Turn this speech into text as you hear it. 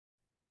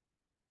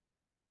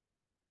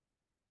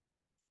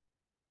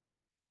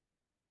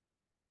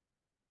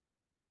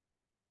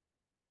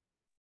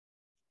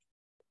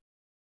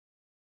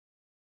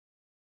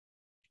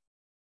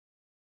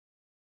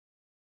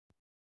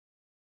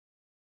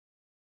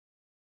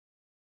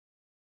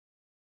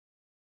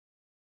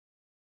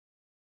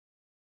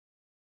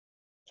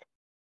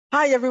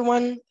Hi,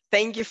 everyone.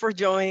 Thank you for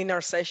joining our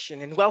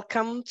session and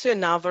welcome to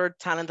another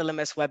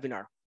TalentLMS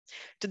webinar.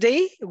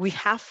 Today, we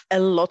have a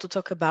lot to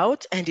talk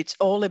about and it's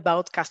all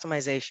about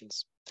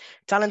customizations.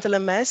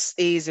 TalentLMS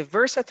is a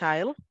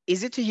versatile,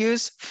 easy to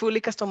use, fully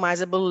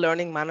customizable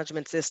learning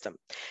management system.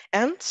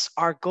 And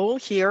our goal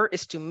here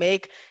is to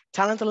make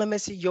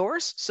TalentLMS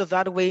yours so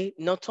that way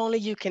not only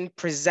you can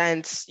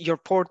present your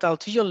portal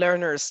to your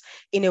learners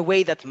in a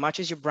way that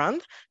matches your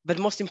brand, but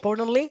most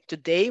importantly,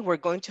 today we're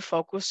going to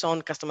focus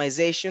on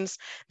customizations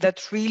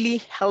that really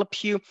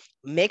help you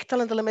make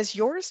TalentLMS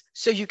yours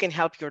so you can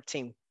help your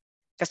team.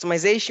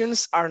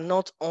 Customizations are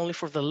not only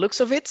for the looks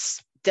of it,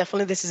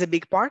 definitely this is a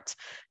big part,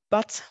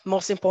 but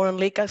most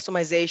importantly,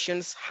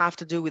 customizations have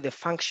to do with the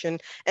function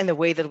and the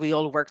way that we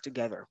all work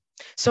together.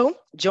 So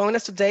join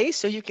us today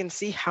so you can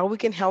see how we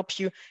can help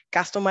you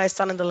customize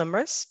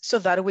TalentLMS so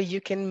that way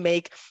you can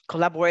make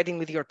collaborating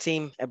with your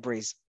team a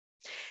breeze.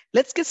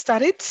 Let's get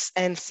started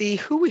and see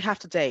who we have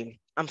today.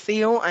 I'm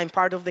Theo, I'm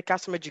part of the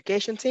customer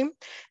education team,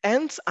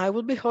 and I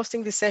will be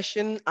hosting this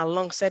session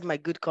alongside my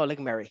good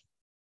colleague, Mary.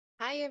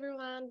 Hi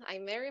everyone,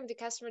 I'm Mary, I'm the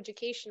Customer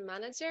Education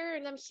Manager,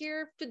 and I'm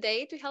here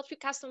today to help you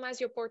customize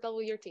your portal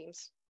with your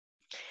teams.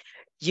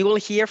 You will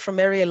hear from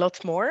Mary a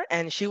lot more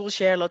and she will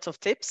share lots of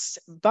tips.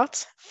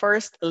 But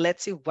first,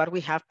 let's see what we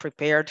have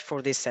prepared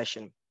for this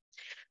session.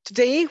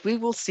 Today, we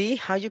will see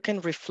how you can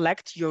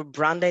reflect your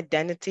brand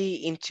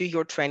identity into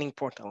your training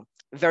portal.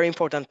 Very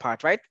important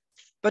part, right?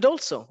 But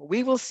also,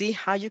 we will see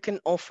how you can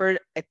offer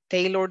a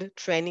tailored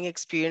training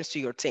experience to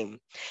your team.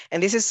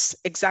 And this is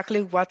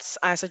exactly what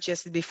I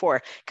suggested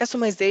before.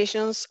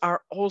 Customizations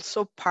are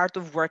also part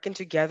of working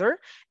together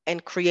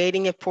and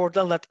creating a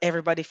portal that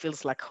everybody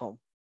feels like home.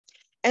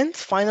 And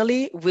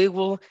finally, we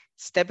will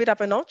step it up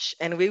a notch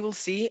and we will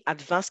see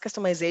advanced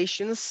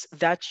customizations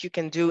that you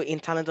can do in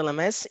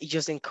TalentLMS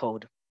using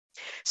code.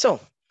 So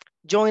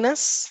join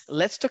us.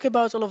 Let's talk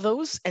about all of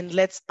those and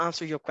let's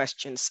answer your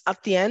questions.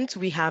 At the end,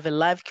 we have a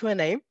live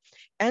Q&A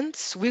and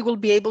we will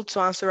be able to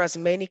answer as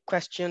many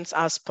questions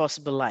as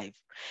possible live.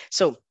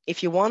 So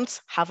if you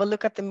want, have a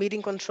look at the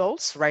meeting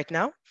controls right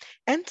now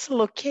and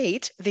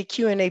locate the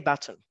Q&A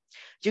button.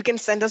 You can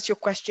send us your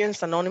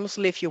questions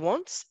anonymously if you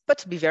want, but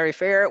to be very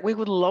fair, we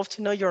would love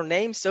to know your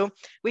name so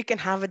we can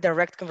have a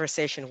direct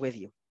conversation with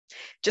you.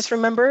 Just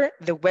remember,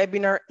 the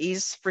webinar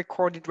is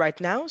recorded right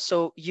now,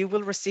 so you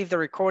will receive the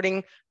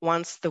recording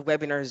once the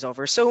webinar is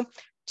over. So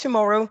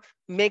tomorrow,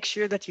 make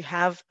sure that you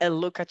have a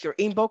look at your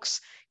inbox,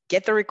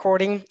 get the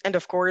recording, and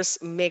of course,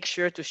 make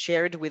sure to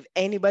share it with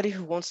anybody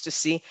who wants to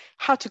see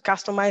how to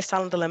customize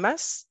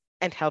TalentLMS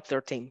and help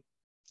their team.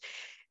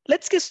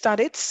 Let's get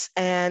started.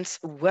 And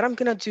what I'm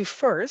gonna do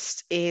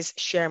first is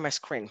share my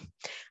screen.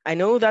 I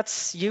know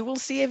that you will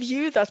see a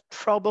view that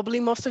probably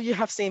most of you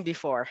have seen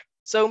before.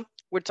 So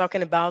we're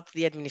talking about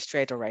the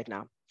administrator right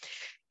now.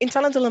 In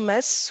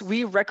TalentLMS,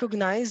 we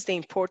recognize the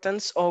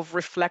importance of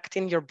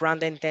reflecting your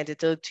brand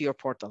identity to your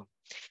portal.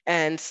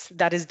 And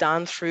that is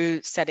done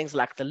through settings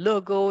like the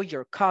logo,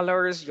 your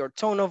colors, your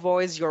tone of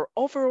voice, your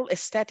overall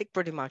aesthetic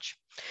pretty much.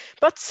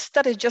 But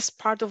that is just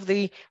part of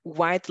the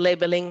white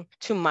labeling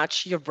to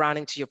match your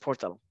branding to your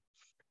portal.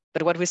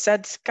 But what we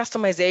said,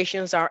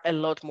 customizations are a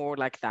lot more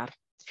like that.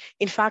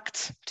 In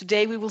fact,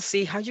 today we will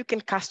see how you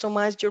can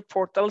customize your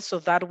portal so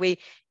that way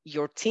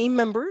your team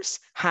members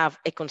have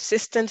a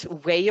consistent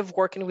way of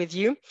working with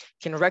you,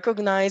 can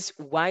recognize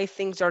why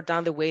things are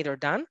done the way they're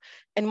done,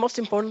 and most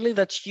importantly,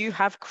 that you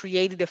have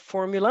created a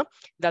formula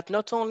that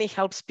not only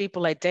helps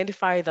people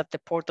identify that the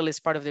portal is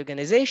part of the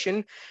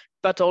organization,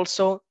 but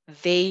also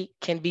they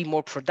can be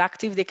more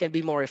productive, they can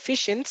be more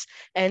efficient,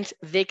 and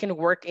they can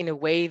work in a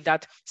way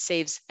that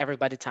saves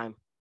everybody time.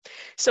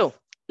 So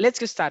let's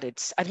get started.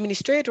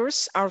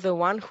 Administrators are the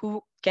one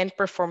who can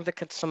perform the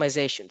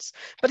customizations,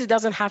 but it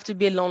doesn't have to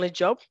be a lonely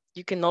job.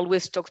 You can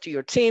always talk to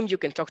your team, you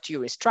can talk to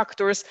your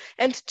instructors,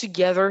 and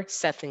together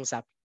set things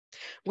up.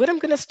 What I'm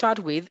going to start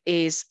with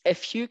is a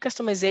few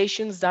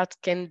customizations that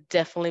can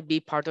definitely be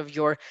part of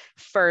your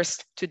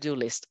first to-do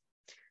list.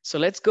 So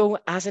let's go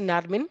as an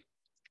admin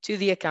to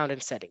the account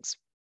and settings.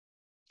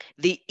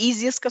 The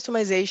easiest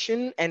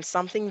customization and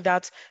something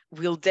that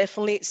will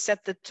definitely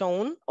set the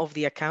tone of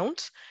the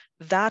account,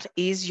 that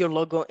is your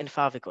logo and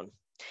favicon.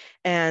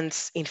 And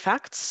in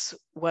fact,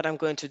 what I'm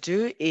going to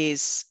do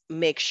is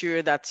make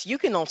sure that you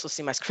can also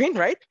see my screen,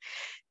 right?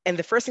 And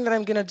the first thing that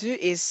I'm going to do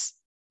is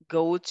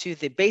go to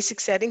the basic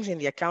settings in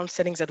the account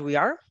settings that we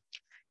are,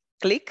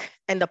 click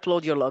and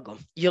upload your logo.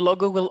 Your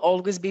logo will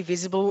always be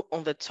visible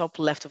on the top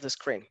left of the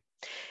screen.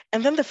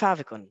 And then the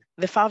favicon.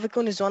 The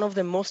favicon is one of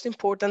the most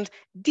important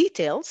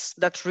details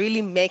that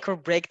really make or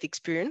break the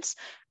experience,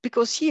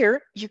 because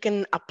here you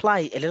can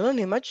apply a little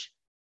image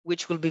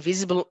which will be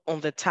visible on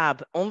the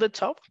tab on the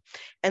top,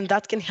 and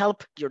that can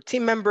help your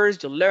team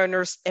members, your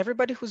learners,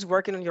 everybody who's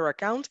working on your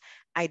account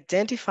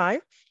identify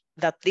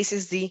that this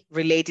is the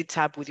related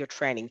tab with your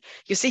training.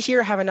 You see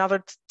here I have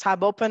another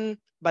tab open,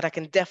 but I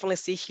can definitely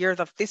see here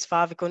that this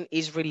favicon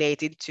is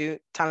related to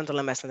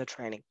TalentLMS and the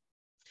training.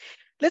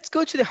 Let's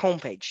go to the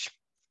homepage.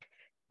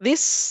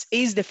 This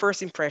is the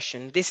first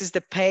impression. This is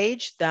the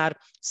page that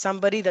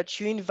somebody that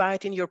you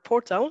invite in your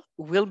portal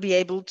will be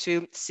able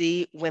to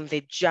see when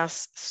they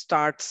just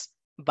start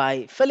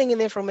by filling in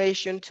the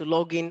information to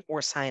log in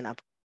or sign up.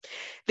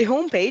 The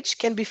homepage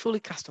can be fully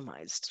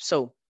customized.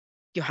 So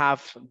you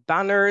have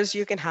banners,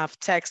 you can have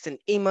text and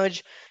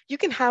image, you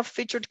can have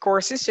featured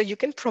courses, so you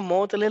can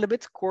promote a little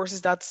bit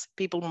courses that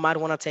people might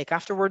want to take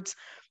afterwards.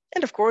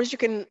 And of course, you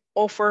can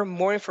offer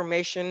more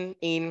information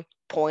in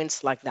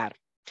points like that.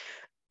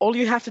 All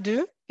you have to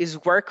do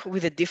is work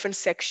with the different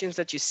sections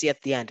that you see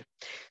at the end.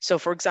 So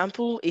for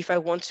example, if I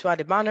want to add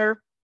a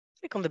banner,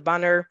 click on the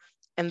banner,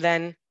 and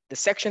then the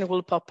section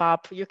will pop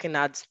up. You can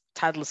add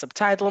title,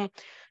 subtitle,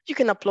 you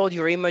can upload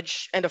your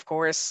image, and of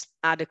course,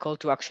 add a call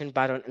to action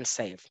button and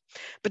save.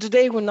 But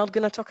today we're not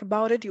going to talk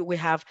about it. We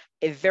have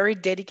a very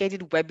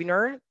dedicated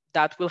webinar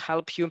that will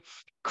help you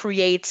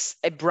create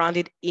a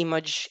branded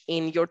image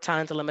in your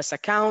TalentLMS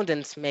account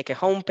and make a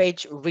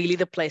homepage really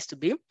the place to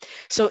be.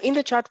 So in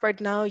the chat right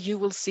now, you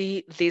will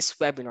see this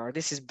webinar.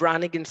 This is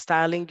branding and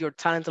styling your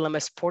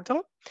TalentLMS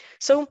portal.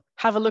 So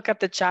have a look at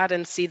the chat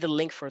and see the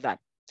link for that.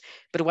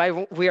 But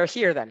why we are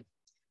here then?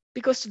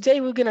 Because today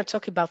we're going to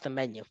talk about the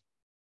menu.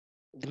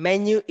 The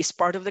menu is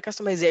part of the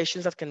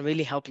customizations that can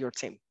really help your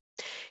team.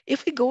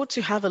 If we go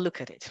to have a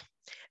look at it,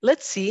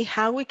 let's see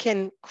how we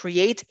can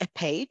create a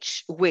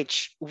page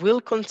which will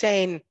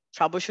contain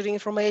troubleshooting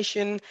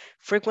information,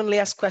 frequently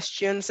asked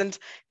questions, and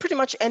pretty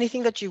much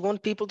anything that you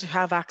want people to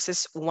have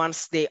access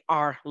once they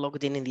are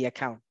logged in the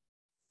account.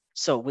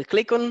 So we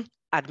click on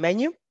Add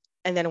Menu,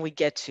 and then we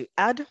get to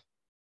Add,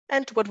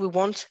 and what we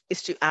want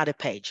is to add a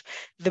page.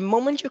 The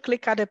moment you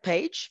click Add a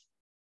page,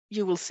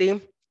 you will see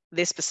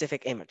this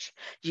specific image.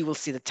 You will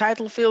see the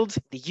title field,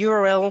 the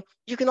URL.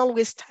 You can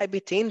always type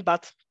it in,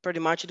 but pretty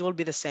much it will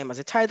be the same as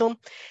a title.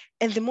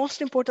 And the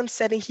most important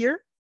setting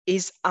here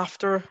is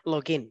after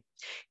login.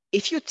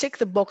 If you tick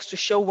the box to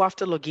show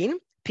after login,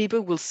 people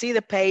will see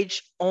the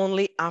page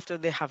only after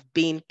they have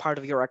been part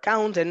of your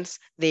account and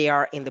they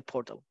are in the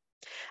portal.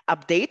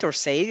 Update or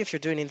save if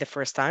you're doing it the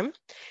first time.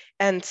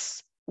 And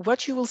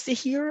what you will see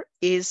here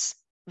is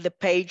the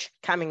page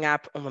coming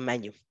up on the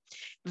menu.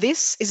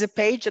 This is a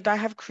page that I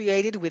have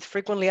created with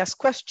frequently asked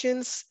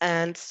questions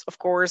and, of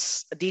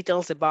course,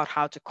 details about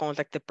how to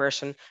contact the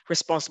person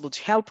responsible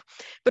to help.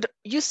 But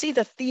you see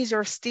that these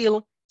are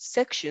still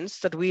sections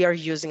that we are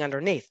using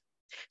underneath.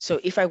 So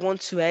if I want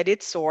to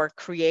edit or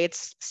create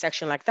a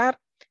section like that,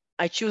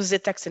 I choose the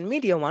text and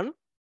media one,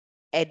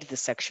 edit the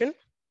section.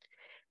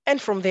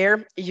 And from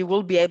there, you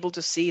will be able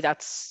to see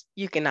that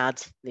you can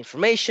add the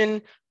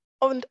information.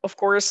 And of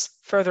course,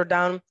 further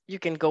down, you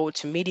can go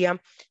to media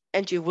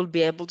and you will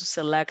be able to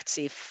select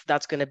if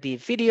that's going to be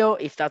video,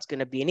 if that's going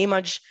to be an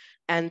image,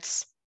 and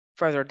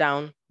further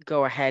down,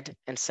 go ahead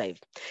and save.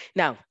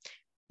 Now,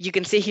 you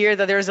can see here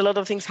that there's a lot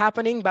of things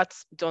happening, but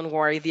don't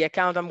worry, the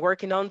account I'm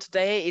working on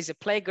today is a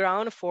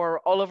playground for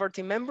all of our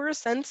team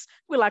members, and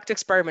we like to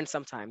experiment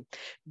sometime.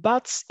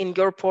 But in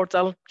your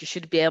portal, you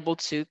should be able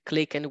to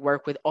click and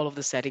work with all of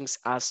the settings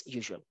as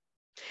usual.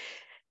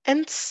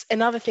 And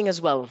another thing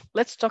as well,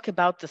 let's talk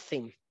about the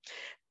theme.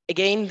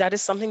 Again, that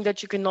is something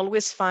that you can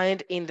always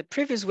find in the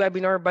previous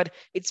webinar, but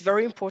it's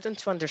very important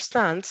to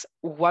understand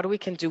what we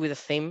can do with a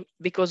theme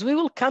because we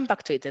will come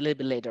back to it a little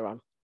bit later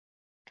on.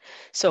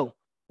 So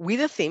with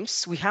the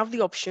themes, we have the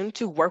option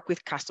to work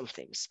with custom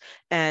themes.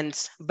 And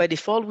by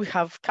default, we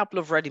have a couple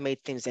of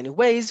ready-made themes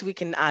anyways. We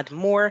can add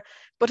more.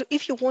 But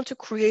if you want to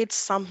create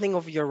something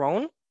of your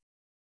own,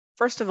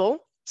 first of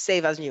all,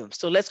 save as new.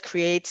 So let's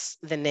create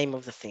the name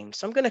of the theme.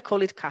 So I'm going to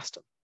call it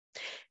custom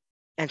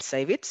and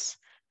save it.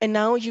 And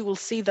now you will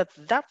see that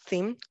that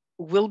theme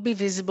will be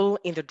visible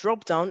in the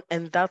dropdown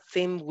and that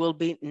theme will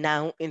be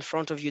now in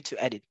front of you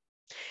to edit.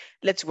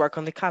 Let's work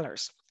on the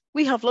colors.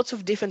 We have lots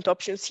of different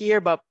options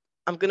here, but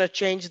I'm going to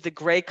change the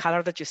gray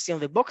color that you see on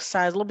the box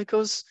title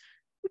because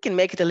we can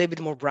make it a little bit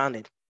more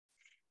branded.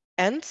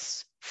 And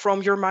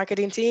from your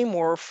marketing team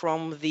or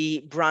from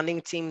the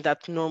branding team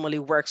that normally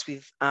works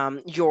with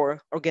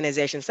your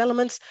organization's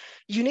elements,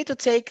 you need to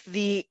take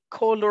the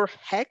color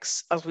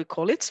hex, as we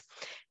call it,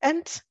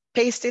 and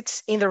paste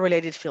it in the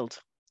related field.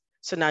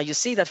 So now you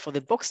see that for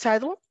the box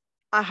title,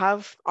 I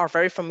have our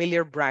very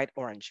familiar bright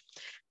orange.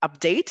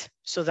 Update,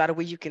 so that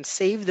way you can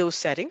save those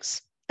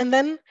settings. And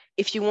then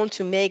if you want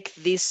to make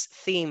this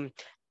theme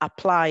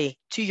apply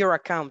to your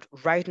account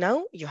right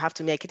now, you have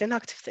to make it an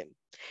active theme.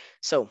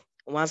 So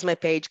once my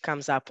page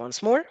comes up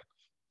once more,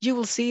 you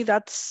will see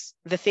that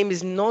the theme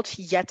is not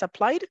yet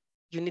applied.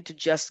 You need to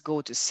just go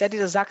to set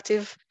it as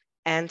active,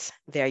 and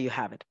there you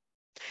have it.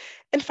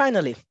 And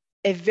finally,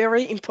 a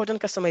very important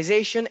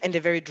customization and a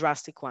very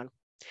drastic one.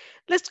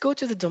 Let's go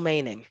to the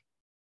domain name.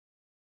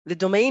 The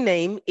domain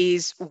name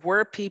is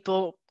where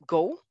people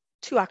go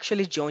to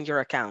actually join your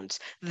account,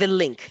 the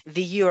link,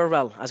 the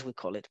URL, as we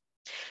call it.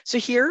 So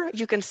here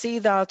you can see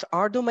that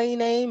our domain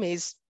name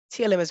is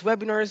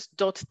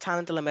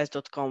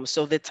tlmswebinars.talentlms.com.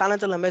 So the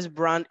TalentLMS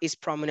brand is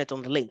prominent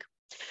on the link.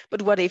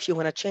 But what if you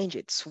want to change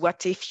it?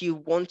 What if you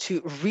want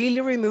to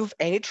really remove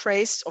any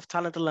trace of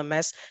Talent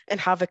LMS and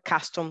have a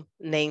custom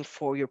name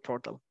for your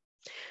portal?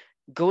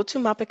 Go to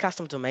map a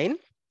custom domain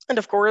and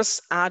of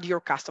course add your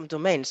custom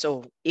domain.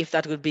 So if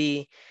that would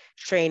be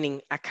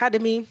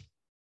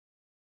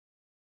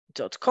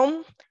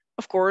trainingacademy.com,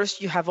 of course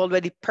you have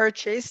already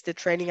purchased the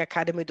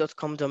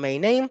trainingacademy.com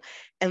domain name,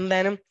 and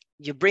then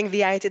you bring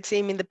the IT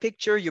team in the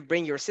picture, you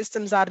bring your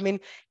systems admin,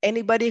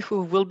 anybody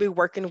who will be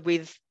working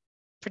with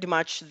pretty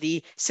much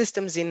the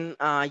systems in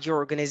your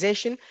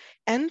organization,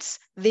 and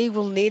they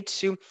will need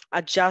to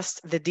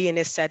adjust the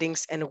DNS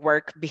settings and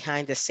work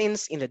behind the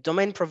scenes in the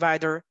domain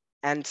provider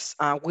and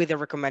with the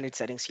recommended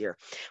settings here.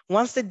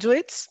 Once they do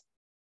it,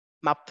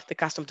 map the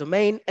custom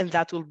domain, and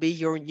that will be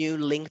your new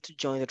link to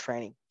join the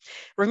training.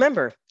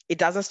 Remember, it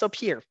doesn't stop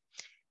here.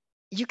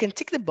 You can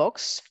tick the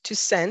box to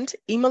send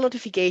email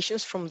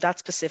notifications from that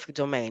specific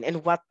domain.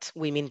 And what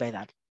we mean by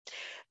that?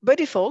 By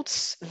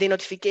default, the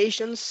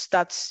notifications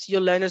that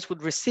your learners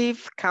would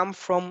receive come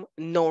from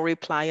no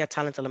reply at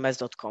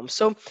talentlms.com.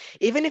 So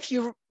even if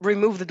you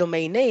remove the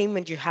domain name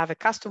and you have a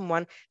custom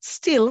one,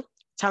 still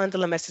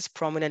TalentLMS is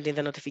prominent in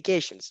the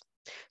notifications.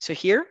 So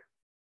here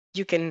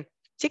you can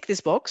tick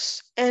this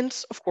box,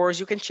 and of course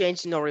you can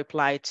change no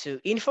reply to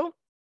info.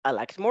 I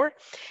like it more.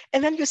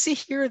 And then you see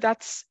here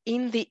that's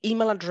in the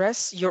email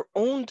address, your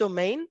own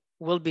domain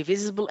will be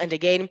visible. And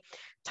again,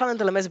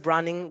 TalentLMS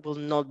branding will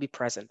not be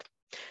present.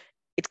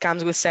 It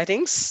comes with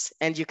settings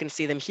and you can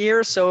see them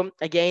here. So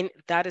again,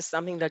 that is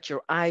something that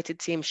your IT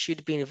team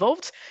should be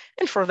involved.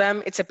 And for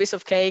them, it's a piece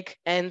of cake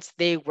and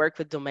they work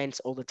with domains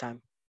all the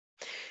time.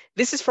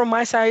 This is from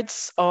my side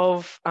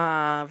of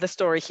the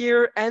story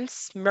here. And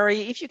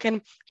Mary, if you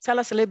can tell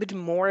us a little bit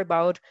more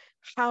about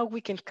how we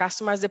can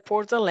customize the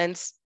portal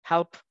and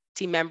help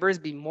team members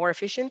be more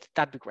efficient,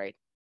 that'd be great.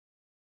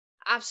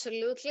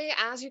 Absolutely.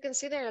 As you can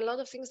see, there are a lot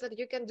of things that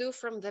you can do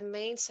from the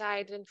main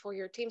side and for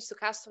your teams to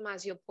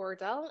customize your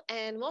portal.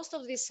 And most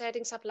of these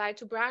settings apply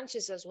to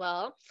branches as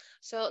well.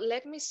 So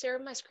let me share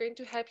my screen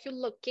to help you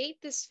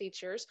locate these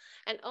features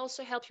and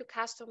also help you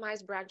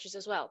customize branches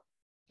as well.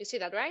 You see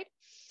that, right?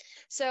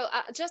 So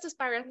just as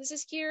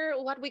parenthesis here,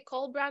 what we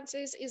call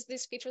branches is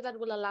this feature that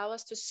will allow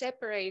us to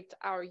separate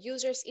our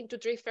users into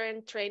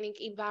different training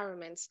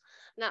environments.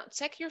 Now,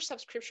 check your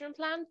subscription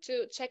plan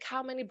to check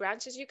how many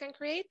branches you can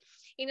create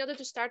in order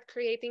to start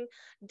creating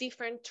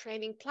different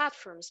training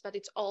platforms, but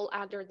it's all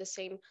under the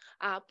same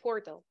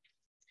portal.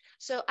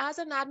 So as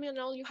an admin,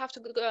 all you have to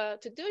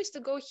do is to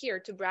go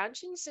here to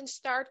branches and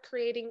start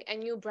creating a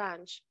new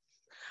branch.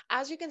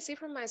 As you can see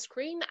from my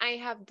screen, I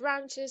have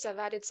branches. I've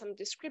added some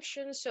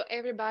descriptions so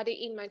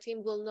everybody in my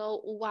team will know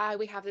why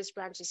we have these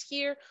branches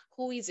here,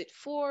 who is it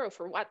for, or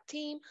for what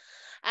team.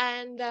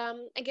 And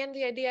again,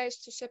 the idea is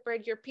to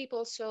separate your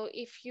people. So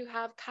if you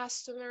have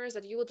customers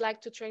that you would like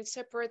to train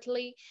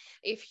separately,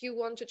 if you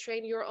want to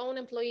train your own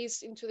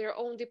employees into their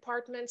own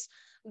departments,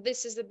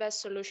 this is the best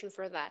solution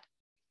for that.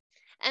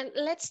 And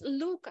let's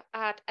look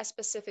at a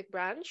specific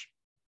branch.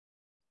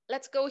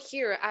 Let's go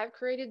here. I've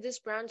created this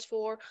branch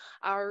for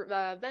our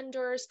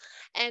vendors.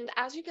 And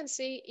as you can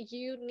see,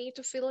 you need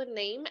to fill a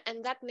name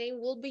and that name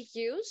will be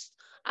used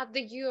at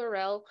the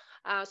URL.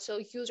 So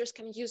users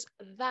can use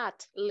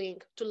that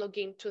link to log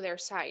in to their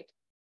site.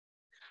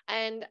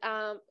 And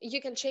you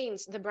can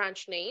change the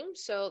branch name.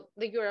 So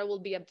the URL will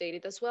be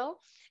updated as well.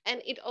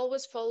 And it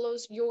always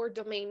follows your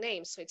domain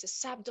name. So it's a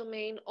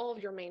subdomain of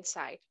your main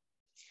site.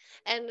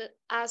 And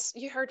as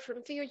you heard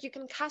from Theo, you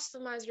can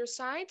customize your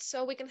site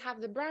so we can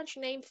have the branch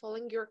name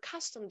following your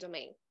custom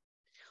domain.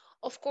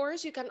 Of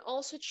course, you can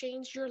also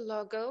change your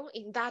logo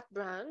in that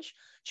branch,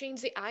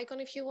 change the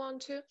icon if you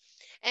want to,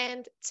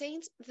 and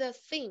change the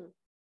theme.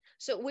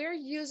 So we're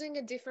using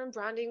a different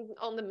branding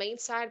on the main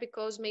side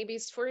because maybe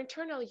it's for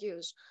internal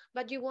use,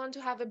 but you want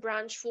to have a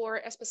branch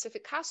for a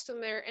specific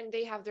customer and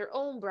they have their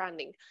own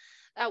branding.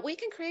 We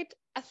can create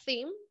a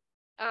theme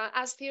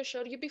as Theo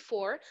showed you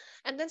before,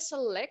 and then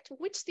select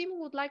which theme you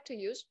would like to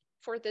use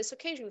for this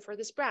occasion, for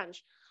this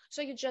branch.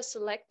 So you just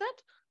select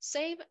that,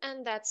 save,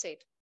 and that's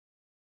it.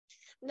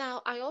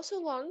 Now, I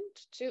also want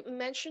to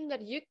mention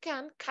that you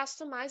can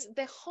customize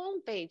the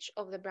homepage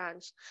of the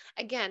branch.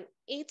 Again,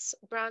 each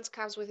branch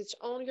comes with its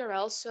own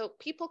URL, so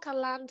people can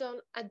land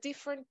on a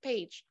different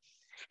page.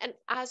 And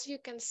as you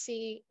can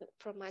see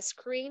from my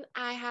screen,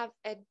 I have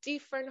a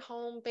different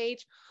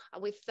homepage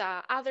with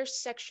other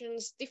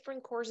sections,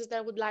 different courses that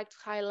I would like to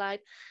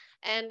highlight.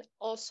 And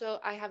also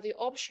I have the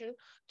option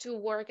to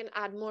work and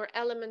add more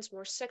elements,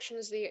 more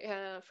sections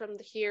from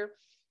here,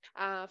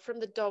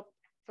 from the top,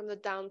 from the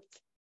down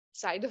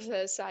side of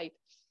the site.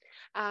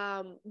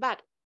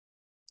 But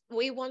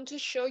we want to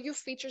show you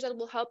features that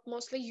will help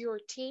mostly your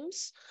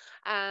teams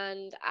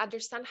and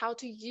understand how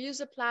to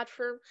use a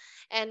platform.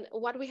 And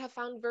what we have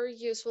found very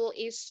useful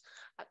is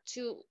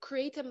to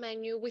create a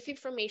menu with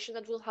information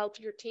that will help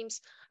your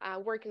teams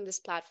work in this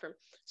platform.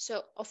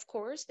 So of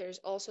course, there's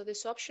also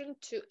this option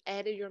to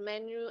edit your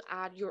menu,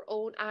 add your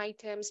own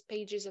items,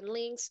 pages, and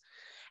links.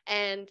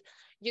 And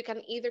you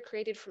can either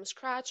create it from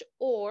scratch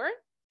or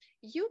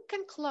you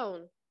can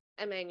clone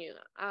a menu,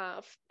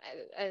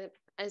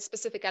 a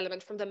specific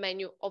element from the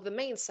menu of the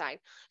main site.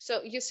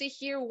 So you see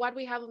here what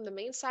we have on the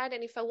main side.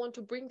 And if I want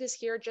to bring this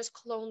here, just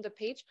clone the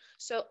page.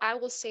 So I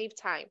will save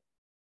time.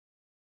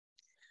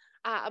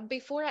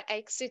 Before I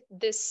exit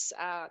this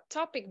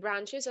topic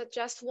branches, I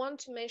just want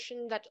to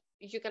mention that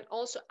you can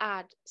also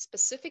add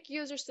specific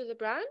users to the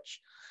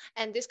branch,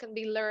 and this can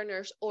be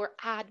learners or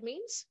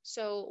admins.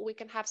 So we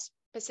can have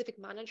specific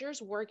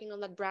managers working on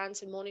that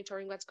branch and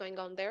monitoring what's going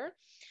on there,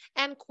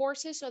 and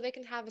courses so they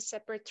can have a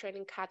separate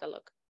training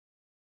catalog.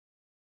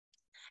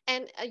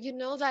 And you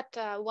know that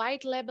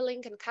white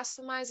labeling and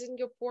customizing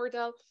your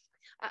portal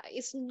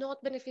is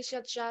not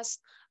beneficial just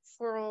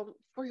for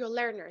your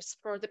learners,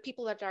 for the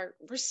people that are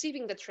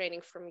receiving the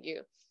training from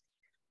you.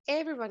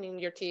 Everyone in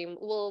your team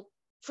will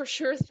for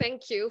sure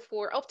thank you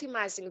for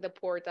optimizing the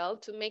portal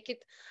to make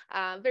it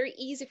very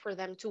easy for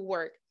them to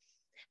work.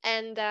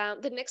 And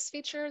the next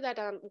feature that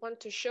I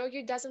want to show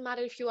you, doesn't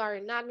matter if you are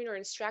an admin or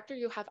instructor,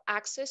 you have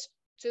access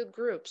to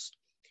groups.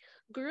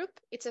 Group,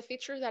 it's a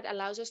feature that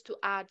allows us to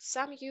add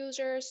some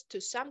users to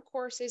some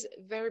courses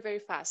very, very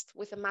fast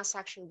with a mass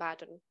action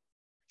button.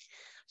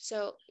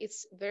 So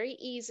it's very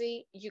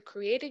easy. You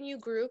create a new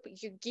group,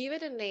 you give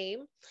it a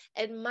name,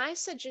 and my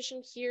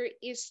suggestion here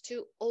is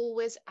to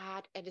always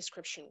add a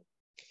description.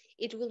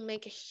 It will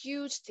make a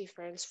huge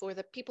difference for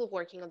the people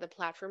working on the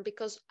platform,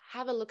 because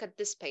have a look at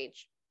this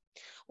page.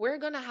 We're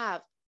going to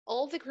have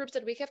all the groups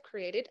that we have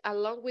created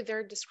along with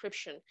their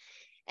description.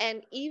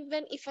 And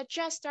even if I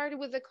just started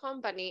with the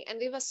company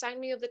and they've assigned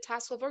me of the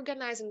task of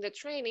organizing the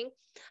training,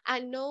 I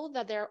know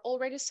that there are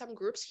already some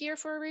groups here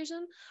for a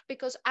reason,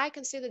 because I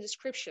can see the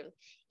description.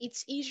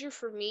 It's easier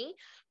for me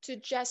to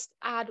just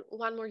add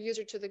one more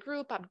user to the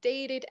group,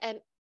 update it, and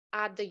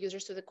add the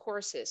users to the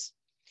courses.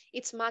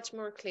 It's much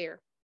more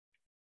clear.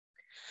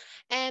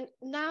 And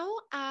now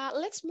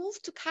let's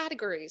move to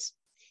categories.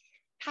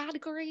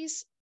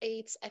 Categories,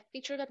 it's a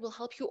feature that will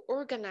help you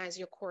organize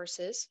your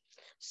courses.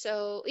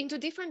 So into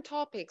different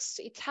topics,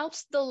 it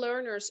helps the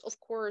learners, of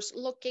course,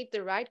 locate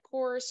the right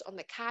course on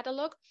the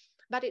catalog,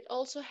 but it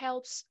also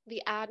helps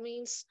the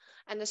admins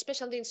and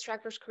especially the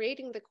instructors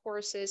creating the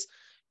courses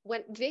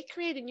when they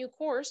create a new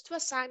course to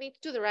assign it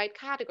to the right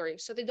category.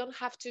 So they don't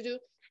have to do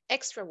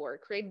extra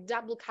work, create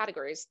double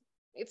categories.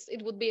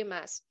 It would be a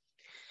mess.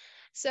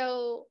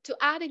 So to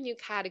add a new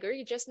category,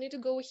 you just need to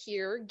go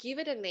here, give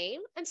it a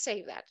name, and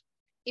save that.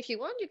 If you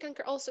want, you can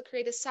also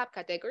create a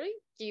subcategory,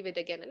 give it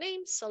again a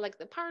name, select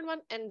the parent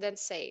one, and then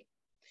save.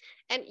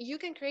 And you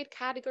can create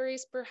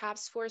categories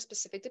perhaps for a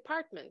specific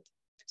department.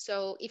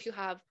 So if you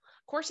have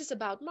courses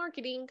about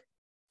marketing,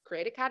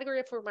 create a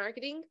category for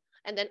marketing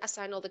and then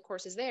assign all the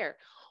courses there.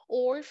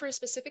 Or for a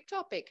specific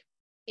topic,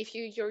 if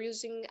you're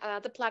using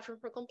the platform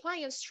for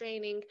compliance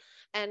training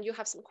and you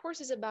have some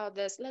courses about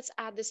this, let's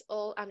add this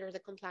all under the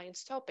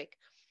compliance topic.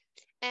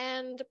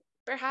 And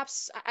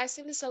perhaps I've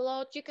seen this a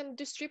lot. You can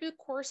distribute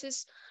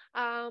courses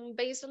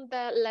based on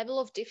the level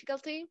of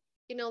difficulty.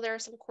 You know, there are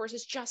some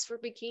courses just for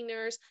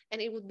beginners,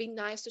 and it would be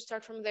nice to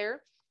start from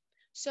there.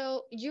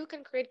 So you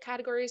can create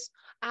categories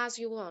as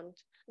you want.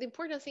 The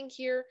important thing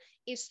here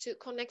is to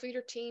connect with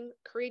your team,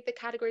 create the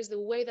categories the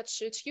way that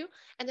suits you,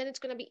 and then it's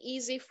going to be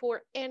easy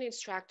for any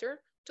instructor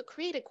to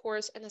create a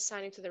course and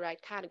assign it to the right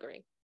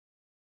category.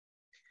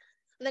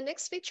 The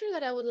next feature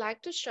that I would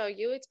like to show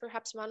you, it's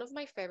perhaps one of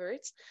my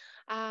favorites.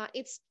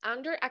 It's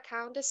under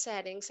account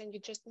settings, and you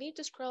just need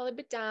to scroll a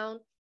bit down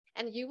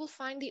and you will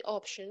find the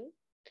option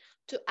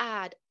to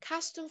add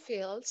custom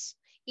fields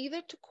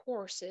either to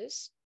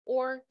courses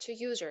or to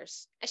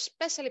users,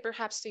 especially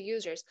perhaps to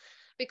users,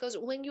 because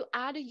when you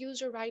add a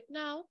user right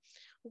now,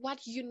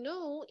 what you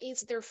know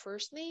is their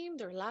first name,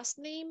 their last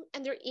name,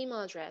 and their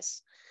email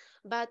address.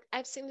 But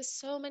I've seen this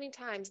so many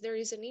times, there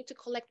is a need to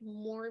collect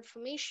more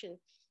information,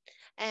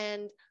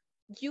 and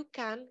you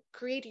can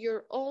create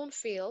your own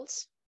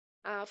fields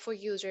for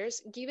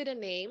users, give it a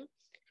name,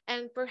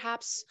 and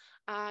perhaps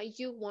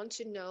you want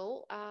to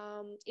know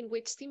in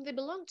which team they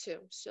belong to.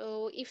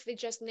 So if they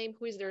just name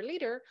who is their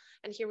leader,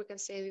 and here we can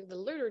say the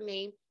leader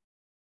name,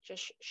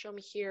 just show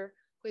me here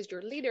who is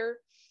your leader,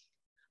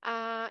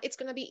 it's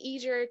going to be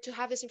easier to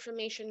have this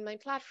information in my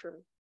platform.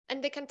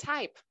 And they can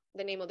type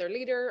the name of their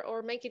leader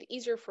or make it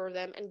easier for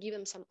them and give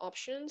them some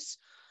options.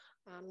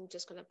 I'm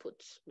just going to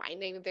put my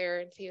name there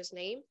and Theo's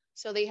name.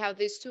 So they have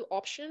these two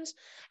options,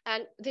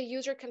 and the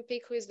user can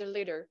pick who is the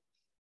leader.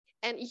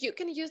 And you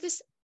can use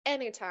this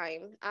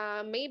anytime.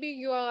 Maybe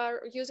you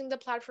are using the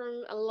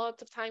platform a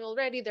lot of time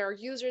already. There are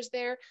users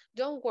there.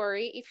 Don't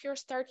worry. If you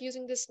start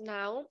using this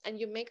now and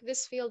you make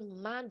this field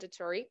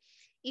mandatory,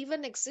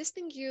 even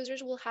existing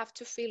users will have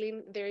to fill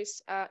in their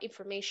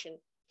information.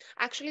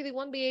 Actually, they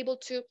won't be able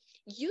to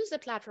use the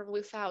platform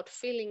without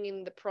filling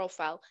in the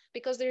profile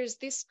because there is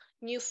this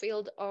new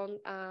field on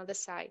the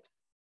side.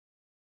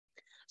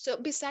 So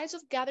besides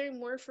of gathering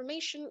more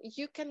information,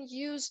 you can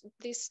use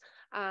this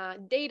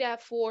data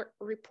for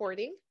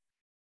reporting.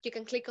 You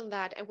can click on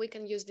that and we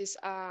can use this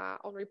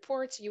on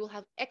reports. You will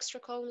have extra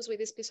columns with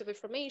this piece of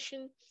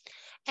information.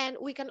 And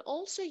we can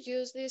also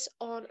use this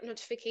on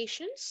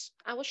notifications.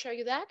 I will show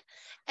you that,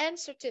 and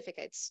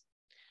certificates.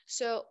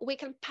 So we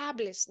can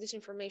publish this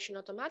information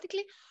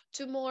automatically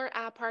to more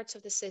parts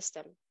of the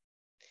system.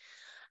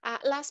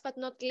 Last but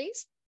not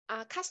least,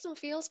 custom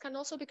fields can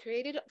also be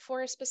created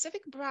for a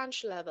specific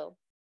branch level.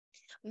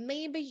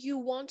 Maybe you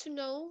want to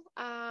know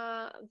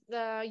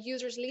the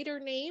user's leader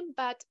name,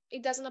 but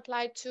it doesn't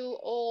apply to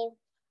all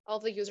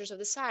of the users of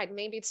the site.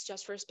 Maybe it's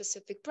just for a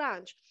specific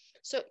branch.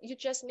 So you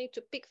just need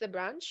to pick the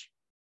branch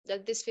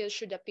that this field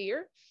should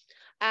appear,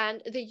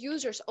 and the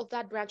users of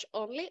that branch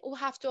only will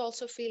have to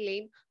also fill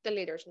in the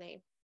leader's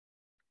name.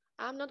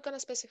 I'm not going to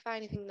specify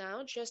anything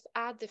now, just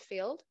add the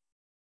field,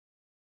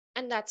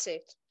 and that's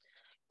it.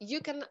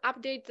 You can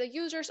update the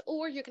users,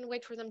 or you can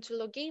wait for them to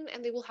log in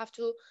and they will have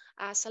to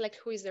select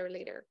who is their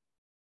leader.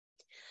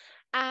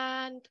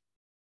 And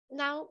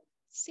now,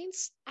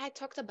 since I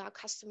talked about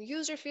custom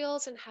user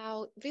fields and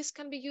how this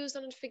can be used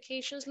on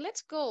notifications,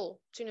 let's go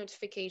to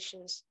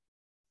notifications.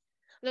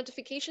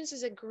 Notifications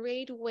is a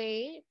great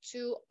way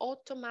to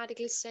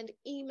automatically send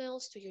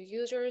emails to your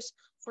users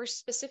for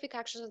specific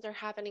actions that are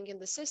happening in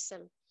the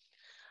system.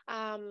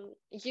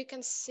 You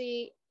can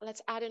see,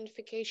 let's add a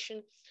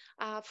notification.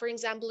 For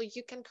example,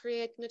 you can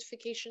create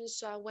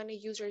notifications when a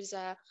user is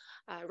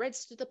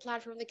registered to the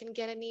platform, they can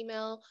get an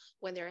email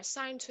when they're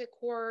assigned to a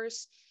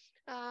course.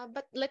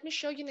 But let me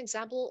show you an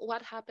example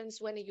what happens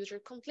when a user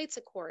completes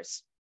a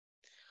course.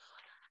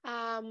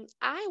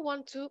 I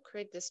want to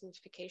create this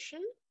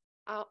notification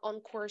on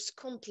course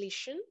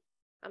completion.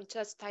 I'm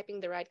just typing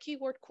the right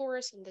keyword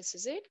course, and this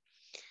is it.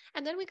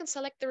 And then we can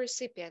select the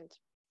recipient.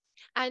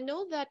 I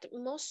know that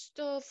most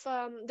of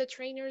the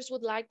trainers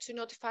would like to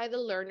notify the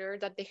learner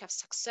that they have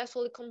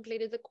successfully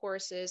completed the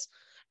courses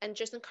and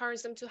just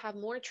encourage them to have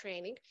more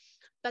training.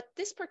 But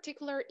this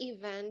particular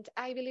event,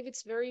 I believe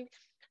it's very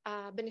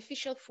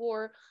beneficial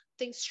for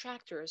the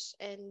instructors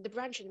and the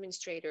branch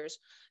administrators.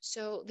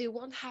 So they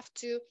won't have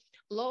to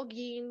log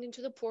in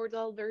into the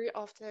portal very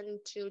often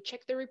to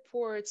check the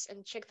reports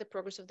and check the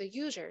progress of the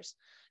users.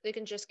 They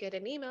can just get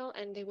an email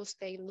and they will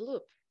stay in the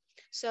loop.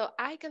 So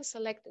I can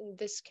select in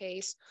this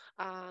case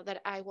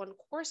that I want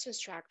course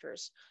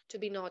instructors to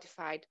be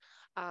notified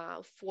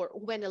for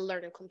when a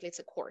learner completes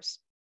a course.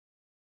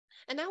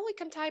 And now we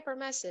can type our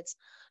message.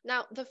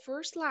 Now, the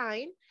first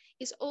line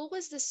is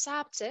always the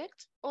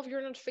subject of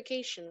your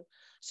notification.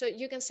 So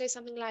you can say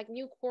something like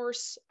new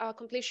course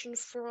completion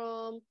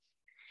from,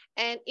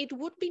 and it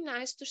would be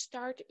nice to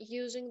start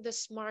using the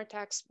smart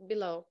tags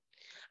below.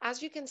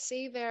 As you can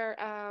see, there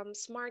are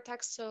smart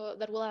tags so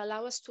that will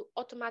allow us to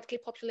automatically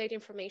populate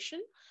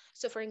information.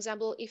 So for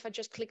example, if I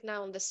just click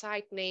now on the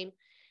site name,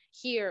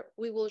 here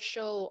we will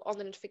show on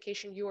the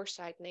notification your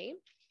site name.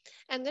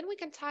 And then we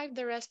can type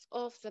the rest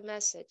of the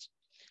message.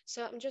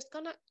 So I'm just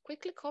gonna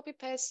quickly copy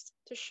paste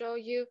to show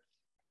you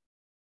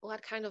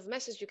what kind of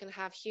message you can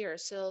have here.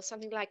 So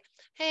something like,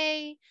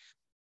 hey,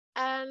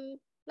 and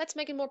let's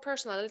make it more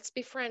personal. Let's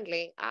be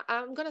friendly.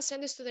 I'm gonna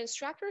send this to the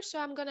instructor, so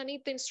I'm gonna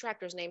need the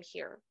instructor's name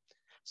here.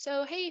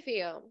 So, hey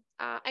Theo,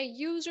 a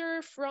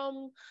user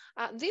from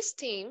this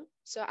team,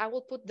 so I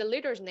will put the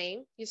leader's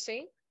name, you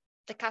see,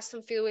 the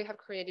custom field we have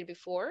created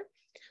before,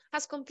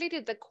 has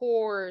completed the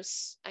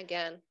course.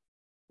 Again,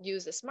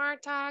 use the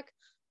smart tag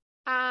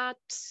at,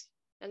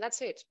 and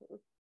that's it.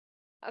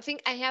 I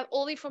think I have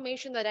all the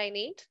information that I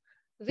need.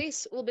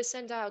 This will be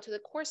sent out to the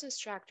course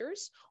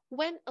instructors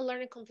when a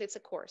learner completes a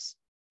course.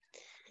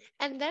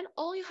 And then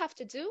all you have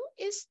to do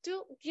is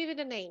to give it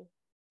a name.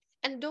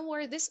 And don't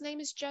worry, this name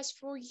is just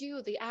for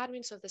you, the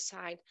admins of the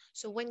site.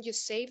 So when you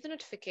save the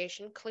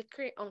notification, click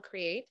on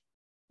create,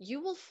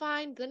 you will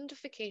find the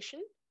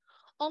notification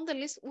on the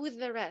list with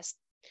the rest.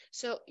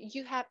 So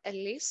you have a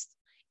list.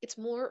 It's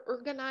more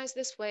organized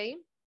this way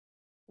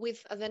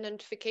with the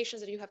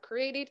notifications that you have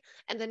created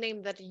and the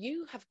name that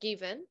you have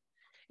given.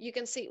 You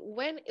can see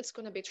when it's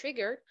going to be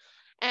triggered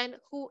and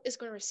who is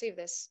going to receive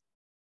this.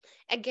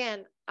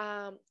 Again,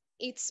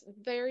 it's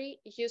very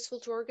useful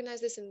to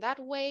organize this in that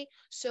way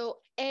so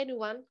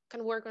anyone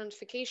can work on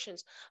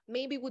notifications.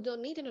 Maybe we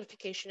don't need a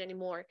notification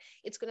anymore.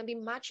 It's going to be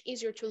much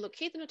easier to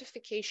locate the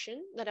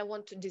notification that I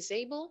want to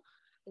disable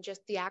and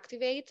just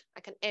deactivate.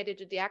 I can edit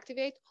to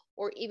deactivate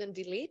or even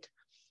delete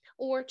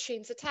or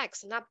change the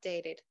text and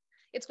update it.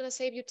 It's going to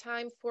save you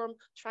time from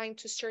trying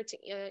to search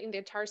in the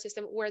entire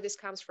system where this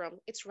comes from.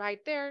 It's right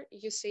there.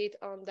 You see it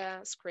on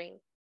the screen.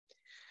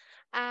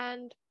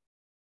 And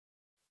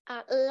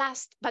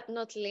last but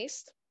not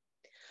least,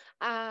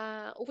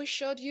 we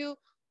showed you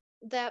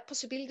the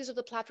possibilities of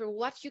the platform,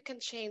 what you can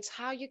change,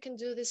 how you can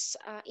do this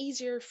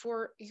easier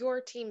for your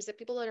teams, the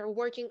people that are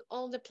working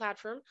on the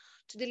platform,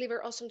 to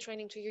deliver awesome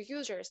training to your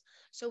users.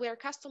 So we are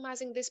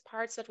customizing these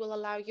parts that will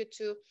allow you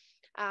to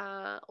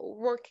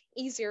work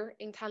easier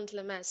in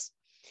TalentLMS.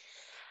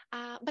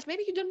 But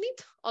maybe you don't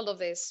need all of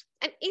this,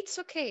 and it's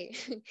okay.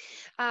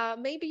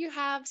 Maybe you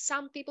have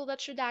some people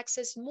that should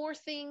access more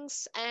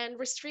things and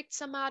restrict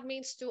some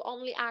admins to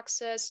only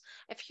access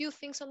a few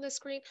things on the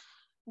screen.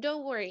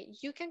 Don't worry,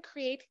 you can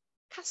create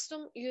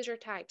custom user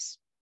types.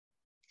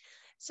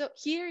 So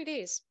here it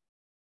is.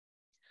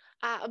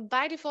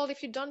 By default,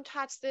 if you don't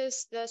touch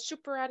this, the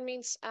super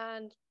admins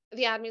and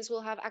The admins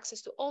will have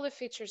access to all the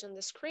features on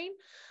the screen,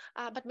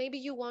 but maybe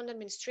you want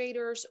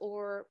administrators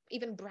or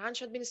even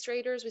branch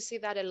administrators. We see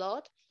that a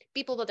lot.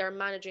 People that are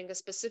managing a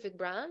specific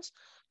branch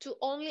to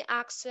only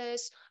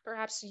access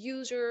perhaps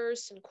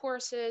users and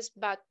courses,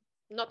 but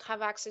not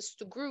have access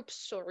to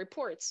groups or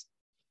reports.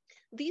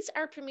 These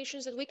are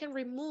permissions that we can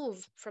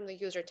remove from the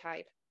user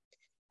type.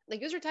 The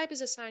user type is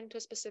assigned to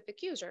a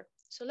specific user.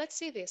 So let's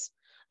see this.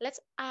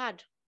 Let's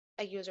add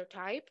a user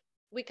type.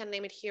 We can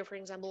name it here, for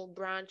example,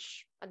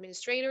 branch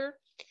administrator,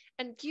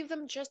 and give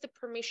them just the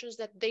permissions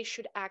that they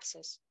should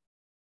access.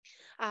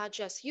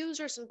 Just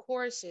users and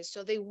courses,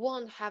 so they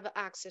won't have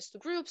access to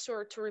groups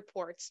or to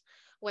reports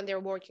when they're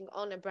working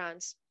on a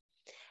branch.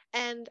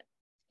 And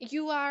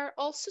you are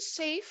also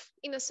safe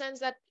in a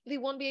sense that they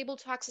won't be able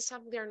to access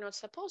something they're not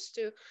supposed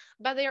to,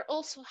 but they are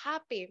also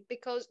happy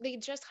because they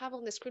just have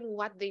on the screen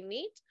what they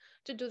need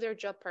to do their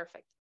job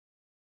perfect.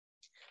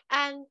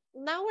 And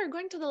now we're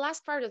going to the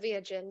last part of the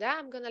agenda.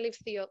 I'm going to leave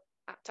Theo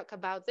talk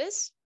about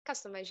this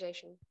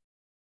customization.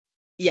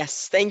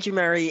 Yes, thank you,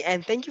 Mary.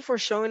 And thank you for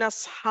showing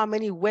us how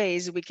many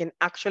ways we can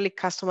actually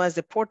customize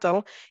the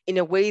portal in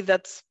a way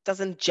that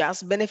doesn't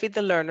just benefit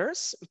the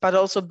learners, but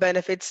also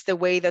benefits the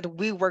way that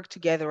we work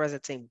together as a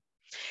team.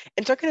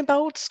 And talking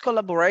about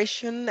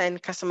collaboration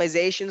and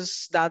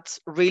customizations that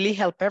really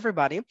help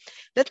everybody,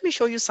 let me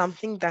show you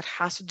something that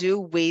has to do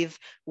with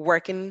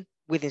working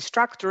with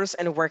instructors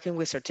and working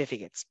with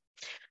certificates.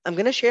 I'm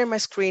going to share my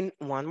screen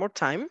one more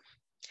time.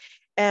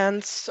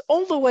 And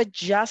although I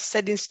just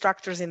said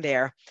instructors in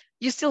there,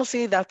 you still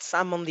see that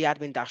I'm on the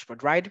admin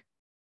dashboard, right?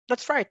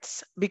 That's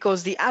right,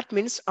 because the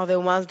admins are the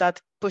ones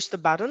that push the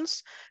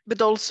buttons,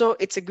 but also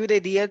it's a good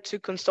idea to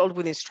consult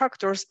with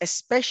instructors,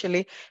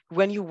 especially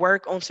when you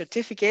work on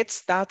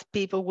certificates that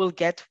people will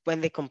get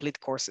when they complete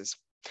courses.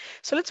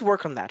 So let's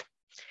work on that.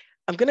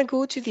 I'm going to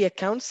go to the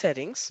account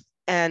settings,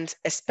 and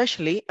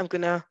especially I'm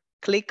going to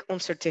click on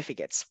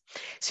certificates.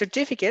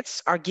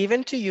 Certificates are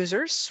given to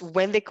users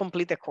when they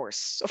complete a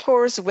course, of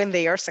course, when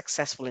they are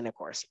successful in a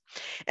course.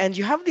 And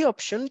you have the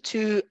option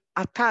to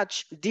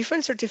attach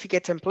different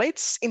certificate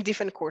templates in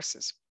different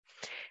courses.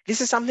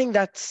 This is something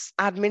that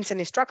admins and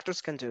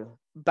instructors can do,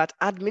 but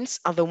admins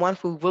are the one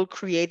who will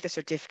create the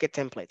certificate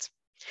templates.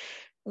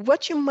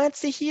 What you might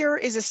see here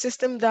is a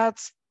system that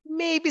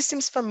maybe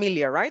seems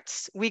familiar, right?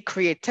 We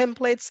create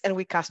templates and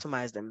we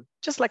customize them,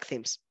 just like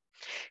themes.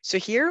 So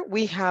here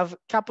we have a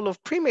couple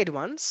of pre-made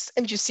ones,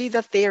 and you see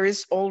that there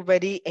is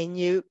already a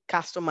new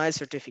customized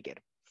certificate.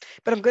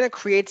 But I'm going to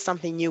create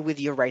something new with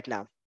you right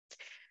now.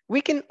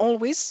 We can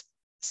always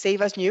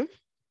save as new,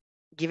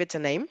 give it a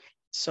name.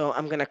 So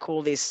I'm going to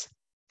call this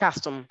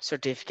custom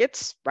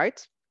certificates, right?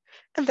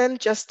 And then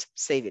just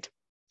save it.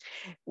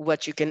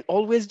 What you can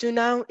always do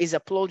now is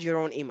upload your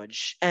own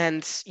image,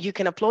 and you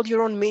can upload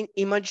your own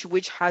image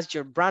which has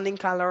your branding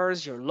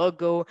colors, your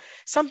logo.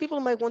 Some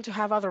people might want to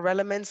have other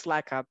elements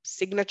like a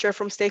signature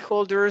from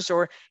stakeholders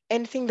or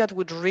anything that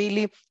would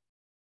really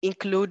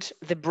include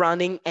the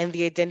branding and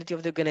the identity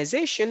of the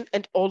organization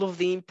and all of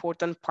the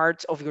important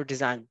parts of your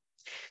design.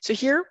 So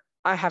here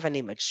I have an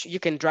image. You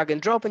can drag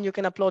and drop and you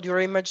can upload your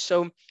image.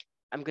 So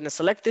I'm going to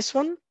select this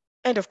one.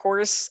 And of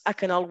course, I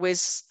can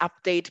always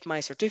update my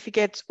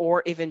certificate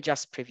or even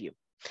just preview.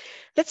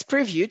 Let's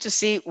preview to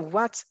see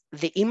what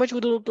the image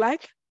would look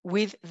like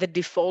with the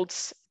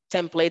default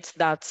templates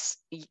that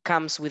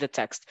comes with the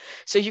text.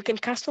 So you can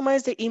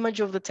customize the image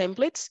of the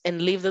templates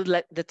and leave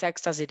the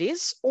text as it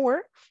is,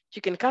 or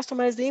you can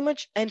customize the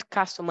image and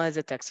customize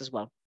the text as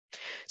well.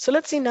 So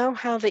let's see now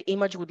how the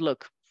image would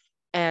look,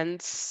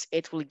 and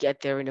it will get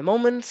there in a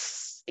moment.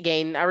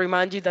 Again, I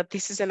remind you that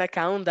this is an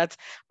account that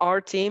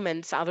our team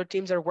and other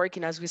teams are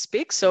working as we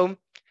speak, so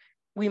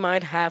we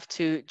might have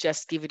to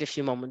just give it a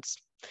few moments.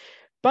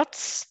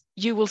 But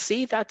you will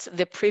see that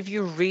the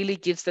preview really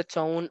gives the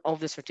tone of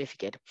the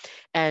certificate.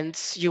 And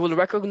you will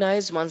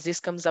recognize once this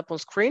comes up on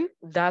screen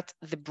that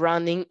the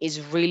branding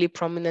is really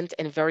prominent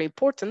and very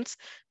important,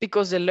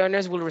 because the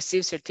learners will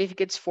receive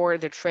certificates for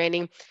the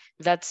training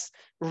that's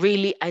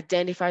really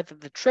identified that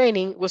the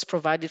training was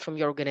provided from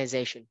your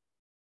organization.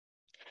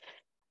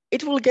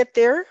 It will get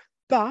there,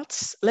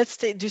 but let's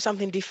do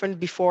something different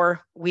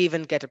before we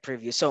even get a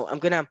preview. So I'm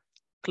gonna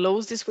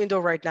close this window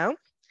right now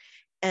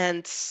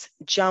and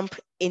jump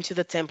into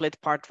the template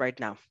part right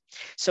now.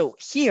 So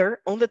here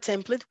on the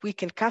template, we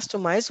can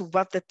customize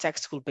what the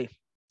text will be.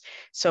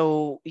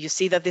 So you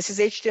see that this is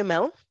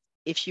HTML.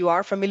 If you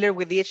are familiar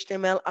with the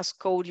HTML as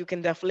code, you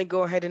can definitely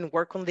go ahead and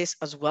work on this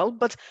as well.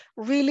 But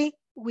really,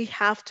 we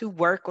have to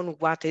work on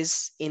what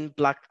is in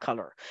black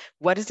color.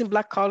 What is in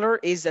black color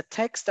is the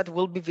text that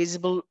will be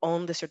visible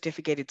on the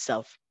certificate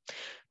itself.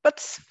 But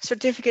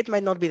certificate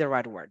might not be the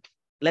right word.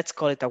 Let's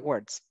call it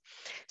awards.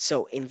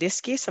 So in this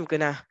case, I'm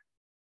gonna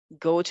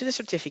go to the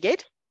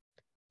certificate,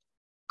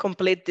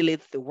 complete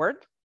delete the word,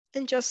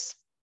 and just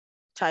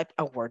type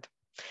award.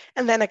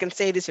 And then I can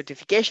say the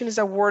certification is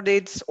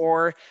awarded,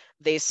 or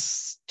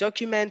this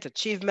document,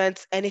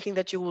 achievement, anything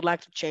that you would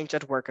like to change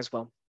at work as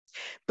well.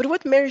 But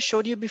what Mary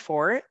showed you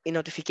before, in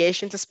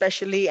notifications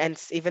especially,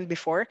 and even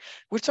before,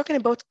 we're talking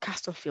about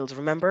custom fields,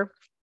 remember?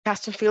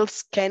 Custom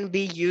fields can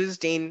be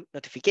used in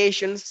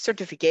notifications,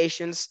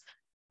 certifications,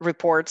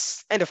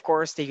 reports, and of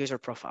course, the user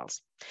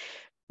profiles.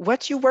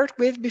 What you worked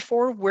with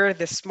before were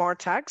the smart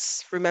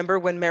tags. Remember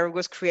when Mary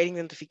was creating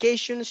the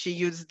notifications, she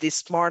used the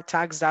smart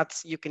tags that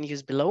you can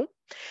use below.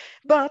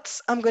 But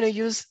I'm going to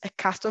use a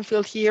custom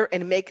field here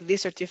and make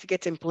this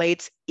certificate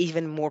template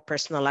even more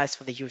personalized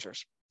for the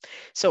users.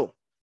 So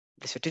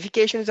the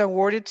certification is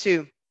awarded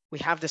to, we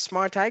have the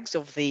smart tags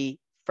of the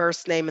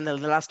first name and the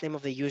last name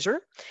of the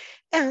user.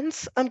 And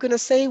I'm going to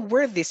say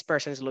where this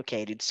person is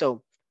located.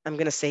 So I'm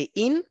going to say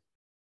in,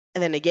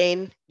 and then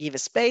again, give a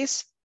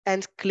space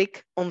and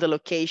click on the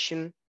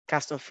location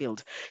custom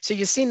field. So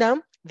you see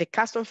now the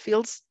custom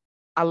fields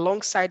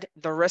alongside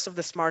the rest of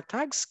the smart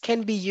tags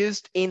can be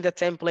used in the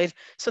template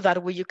so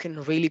that way you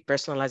can really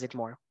personalize it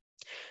more.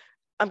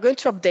 I'm going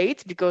to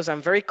update because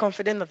I'm very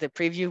confident that the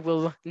preview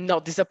will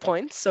not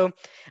disappoint. So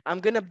I'm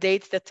going to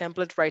update the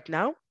template right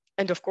now.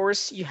 And of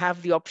course, you have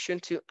the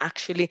option to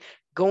actually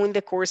go in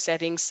the course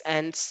settings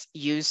and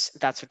use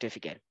that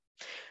certificate.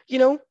 You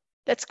know,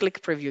 let's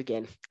click preview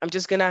again. I'm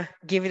just gonna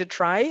give it a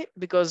try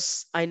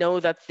because I know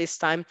that this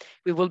time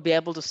we will be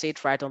able to see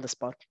it right on the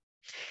spot.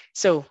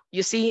 So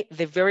you see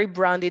the very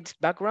branded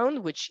background,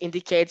 which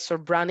indicates our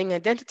branding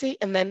identity,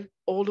 and then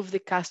all of the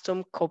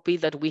custom copy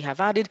that we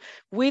have added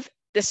with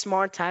the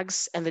smart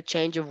tags and the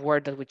change of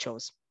word that we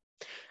chose.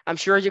 I'm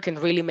sure you can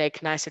really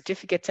make nice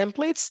certificate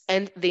templates,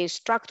 and the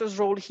instructor's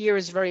role here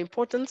is very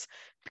important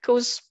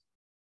because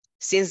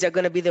since they're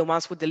going to be the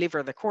ones who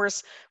deliver the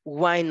course,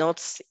 why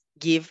not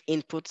give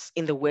inputs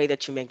in the way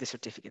that you make the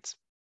certificates?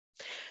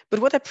 But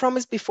what I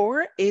promised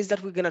before is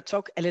that we're going to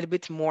talk a little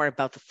bit more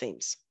about the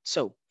themes.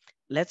 So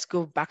let's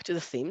go back to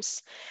the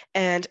themes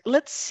and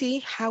let's see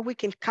how we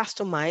can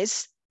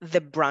customize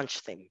the branch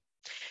theme.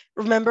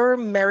 Remember,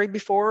 Mary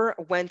before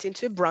went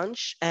into a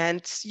branch,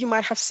 and you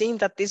might have seen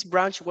that this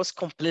branch was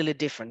completely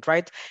different,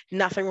 right?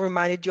 Nothing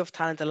reminded you of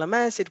Talent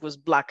LMS. It was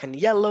black and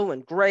yellow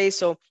and gray,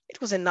 so it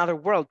was another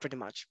world pretty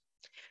much.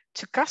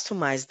 To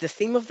customize the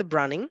theme of the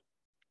branding,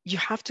 you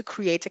have to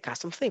create a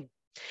custom theme.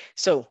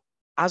 So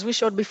as we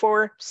showed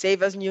before,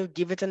 save as new,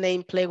 give it a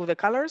name, play with the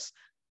colors.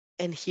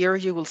 And here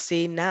you will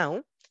see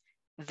now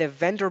the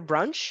vendor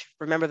branch.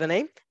 Remember the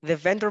name? The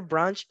vendor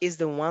branch is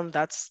the one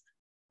that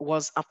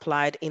was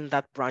applied in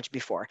that branch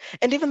before.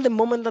 And even the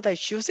moment that I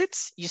choose it,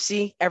 you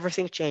see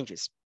everything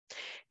changes.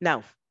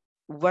 Now,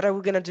 what are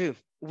we going to do?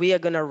 We are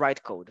going to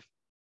write code.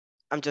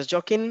 I'm just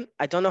joking.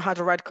 I don't know how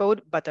to write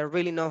code, but I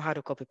really know how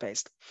to copy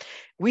paste.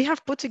 We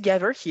have put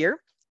together here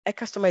a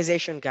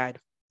customization guide.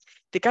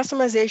 The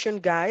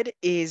customization guide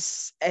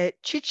is a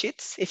cheat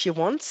sheet, if you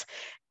want,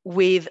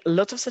 with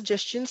lots of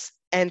suggestions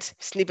and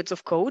snippets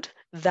of code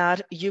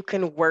that you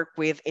can work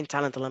with in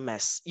Talent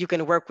LMS. You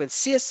can work with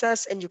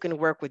CSS and you can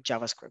work with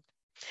JavaScript.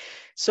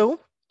 So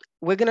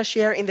we're going to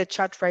share in the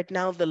chat right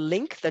now the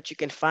link that you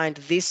can find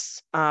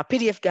this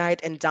PDF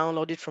guide and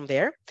download it from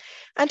there.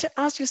 And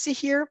as you see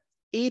here,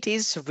 it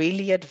is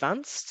really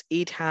advanced.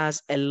 It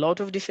has a lot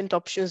of different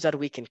options that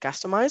we can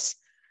customize.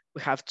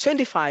 We have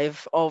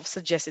 25 of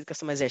suggested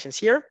customizations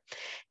here.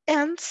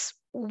 And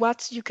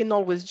what you can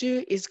always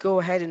do is go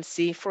ahead and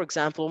see, for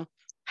example,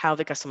 how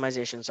the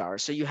customizations are.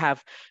 So you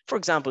have, for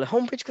example, a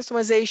homepage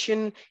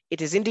customization.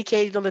 It is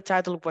indicated on the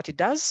title what it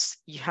does.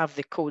 You have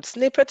the code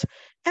snippet,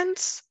 and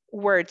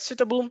where it's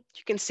suitable,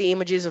 you can see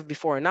images of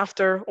before and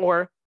after,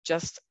 or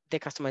just the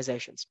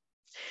customizations.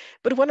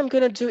 But what I'm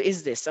going to do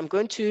is this. I'm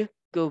going to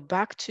go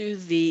back to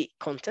the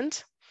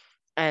content.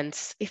 And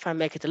if I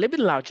make it a little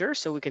bit larger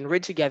so we can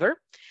read together,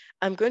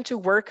 I'm going to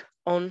work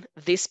on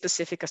this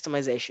specific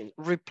customization,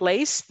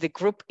 replace the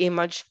group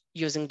image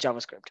using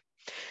JavaScript.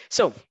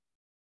 So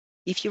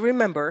if you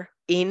remember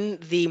in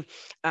the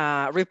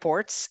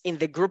reports, in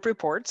the group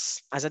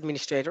reports as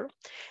administrator,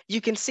 you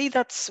can see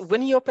that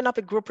when you open up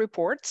a group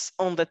reports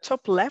on the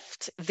top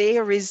left,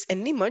 there is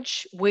an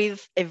image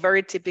with a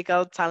very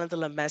typical Talent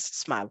LMS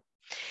smile.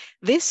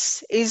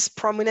 This is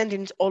prominent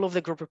in all of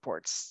the group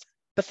reports.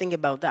 But think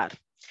about that.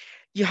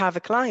 You have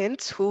a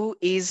client who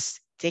is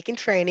taking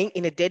training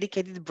in a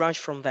dedicated branch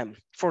for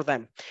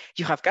them.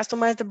 You have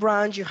customized the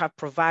branch, you have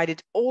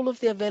provided all of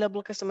the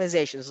available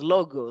customizations,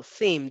 logo,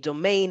 theme,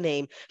 domain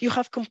name. You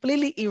have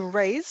completely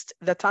erased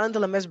the Talent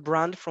LMS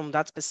brand from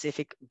that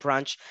specific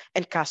branch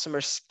and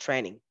customers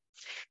training.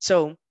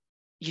 So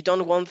you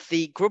don't want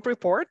the group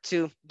report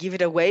to give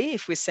it away,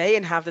 if we say,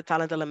 and have the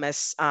Talent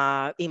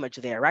LMS image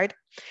there, right?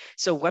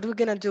 So what we're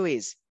gonna do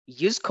is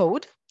use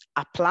code,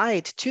 apply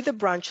it to the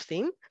branch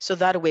theme, so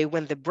that way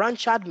when the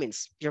branch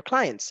admins, your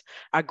clients,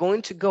 are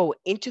going to go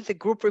into the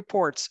group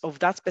reports of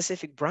that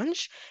specific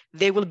branch,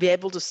 they will be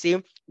able to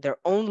see their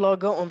own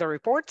logo on the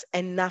report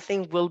and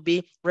nothing will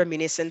be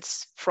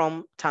reminiscent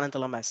from Talent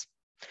LMS.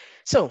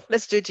 So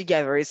let's do it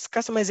together. It's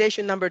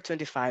customization number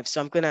 25. So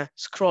I'm gonna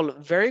scroll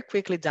very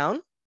quickly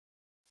down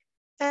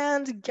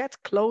and get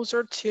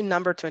closer to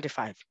number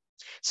 25.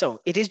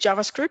 So it is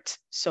JavaScript.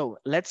 So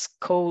let's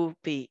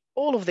copy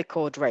all of the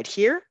code right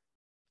here.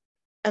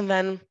 And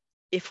then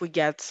if we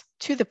get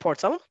to the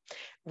portal,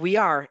 we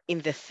are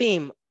in the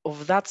theme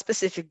of that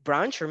specific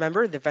branch,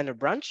 remember the vendor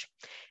branch,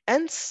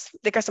 and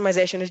the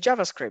customization is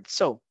JavaScript.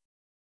 So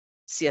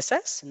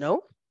CSS,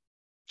 no,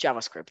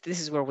 JavaScript. This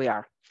is where we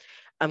are.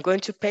 I'm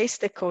going to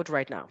paste the code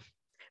right now,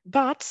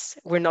 but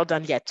we're not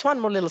done yet. One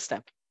more little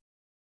step.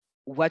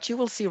 What you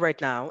will see right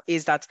now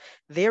is that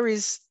there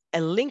is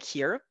a link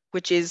here,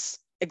 which is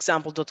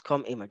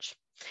example.com image.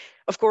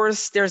 Of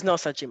course, there's no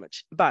such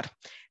image, but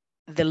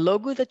the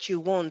logo that you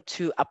want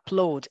to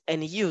upload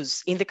and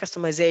use in the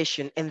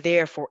customization and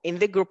therefore in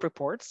the group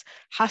reports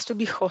has to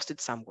be hosted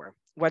somewhere.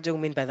 What do you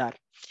mean by that?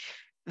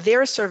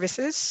 There are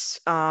services,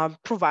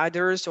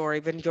 providers, or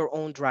even your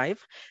own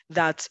drive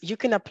that you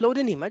can upload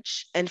an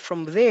image, and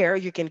from there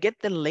you can get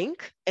the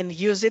link and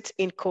use it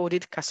in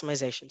coded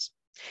customizations.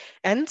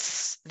 And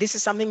this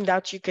is something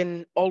that you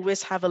can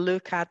always have a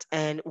look at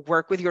and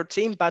work with your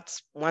team. But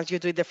once you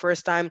do it the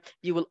first time,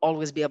 you will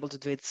always be able to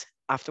do it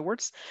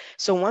afterwards.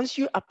 So once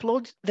you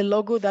upload the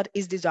logo that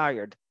is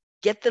desired,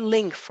 get the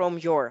link from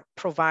your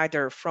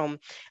provider from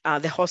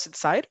the hosted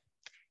site,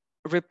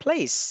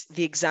 replace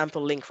the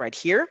example link right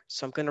here.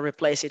 So I'm going to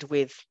replace it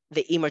with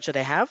the image that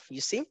I have.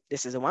 You see,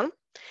 this is the one.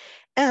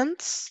 And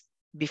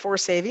before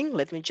saving,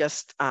 let me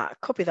just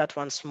copy that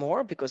once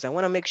more because I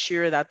want to make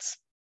sure that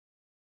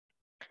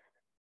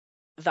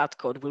that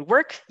code will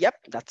work. Yep,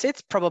 that's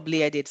it.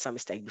 Probably I did some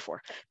mistake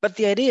before. But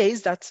the idea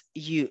is that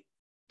you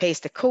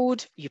paste the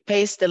code, you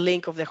paste the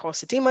link of the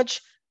hosted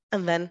image,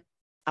 and then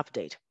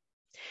update.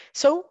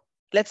 So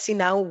let's see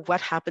now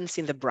what happens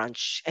in the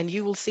branch. And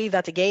you will see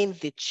that again,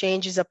 the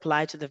changes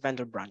apply to the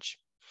vendor branch.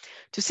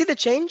 To see the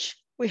change,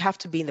 we have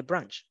to be in the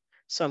branch.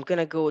 So I'm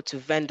gonna go to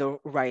vendor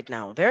right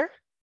now there.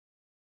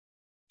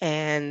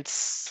 And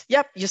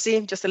yep, you see,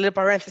 just a little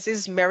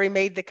parenthesis, Mary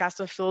made the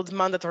custom field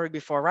mandatory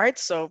before, right?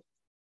 So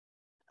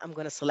I'm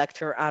going to select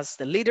her as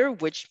the leader,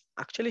 which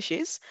actually she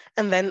is,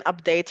 and then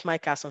update my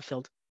custom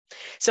field.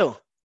 So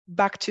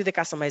back to the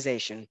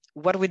customization.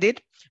 What we did,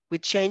 we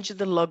changed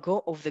the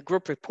logo of the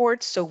group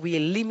report. So we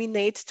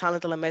eliminate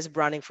TalentLMS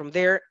branding from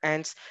there,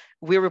 and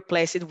we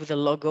replace it with the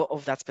logo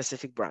of that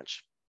specific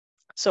branch.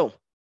 So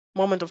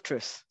moment of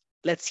truth.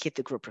 Let's hit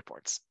the group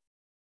reports.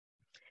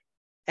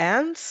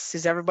 And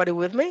is everybody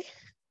with me?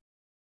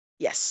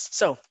 Yes,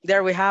 so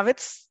there we have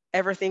it.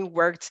 Everything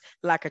worked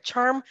like a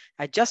charm.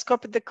 I just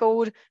copied the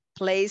code,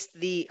 placed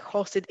the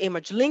hosted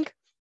image link,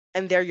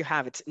 and there you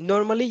have it.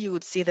 Normally you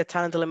would see the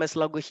TalentLMS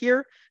logo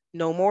here.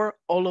 No more,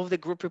 all of the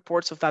group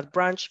reports of that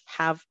branch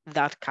have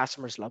that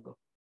customer's logo.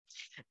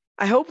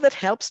 I hope that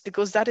helps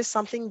because that is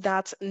something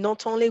that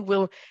not only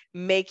will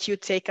make you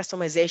take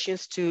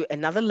customizations to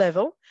another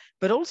level,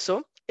 but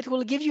also it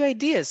will give you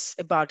ideas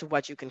about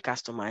what you can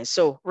customize.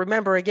 So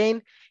remember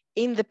again,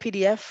 in the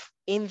PDF,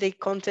 in the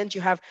content, you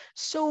have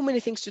so many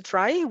things to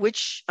try,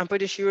 which I'm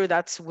pretty sure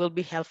that will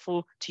be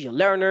helpful to your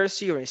learners,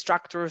 to your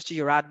instructors, to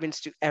your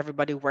admins, to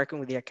everybody working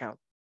with the account.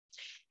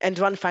 And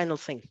one final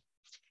thing,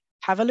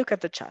 have a look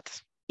at the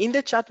chat. In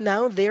the chat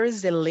now, there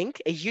is a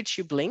link, a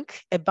YouTube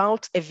link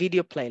about a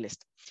video playlist.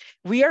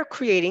 We are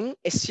creating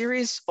a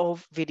series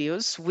of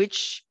videos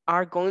which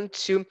are going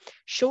to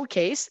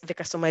showcase the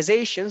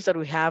customizations that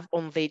we have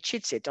on the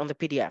cheat sheet, on the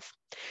PDF.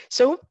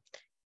 So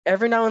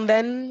every now and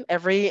then,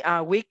 every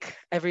week,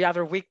 every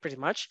other week pretty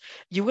much,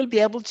 you will be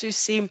able to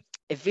see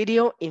a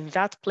video in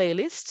that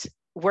playlist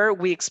where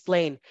we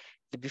explain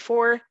the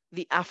before,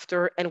 the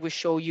after, and we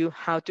show you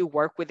how to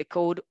work with the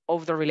code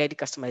of the related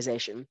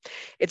customization.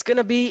 It's going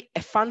to be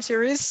a fun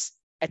series,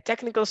 a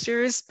technical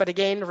series, but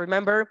again,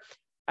 remember,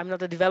 I'm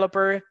not a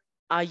developer.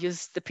 I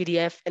use the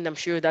PDF, and I'm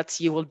sure that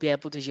you will be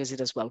able to use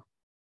it as well.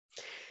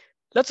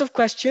 Lots of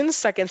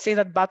questions. I can see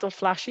that button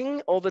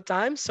flashing all the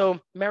time. So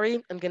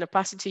Mary, I'm going to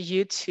pass it to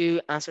you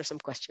to answer some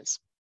questions.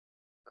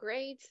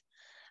 Great.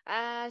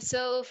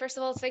 So first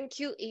of all, thank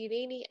you,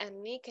 Irini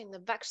and Nick in the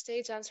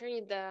backstage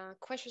answering the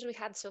questions we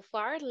had so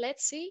far.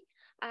 Let's see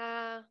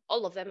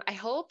all of them, I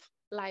hope,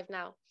 live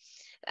now.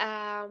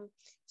 Um,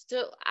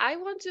 so I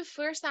want to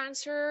first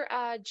answer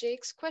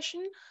Jake's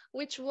question,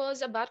 which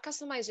was about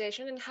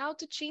customization and how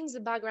to change the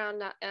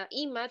background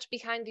image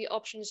behind the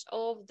options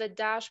of the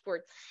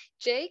dashboard.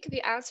 Jake,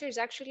 the answer is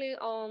actually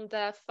on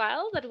the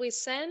file that we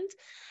sent,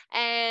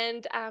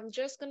 and I'm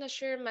just gonna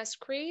share my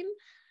screen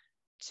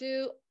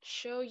to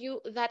show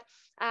you that,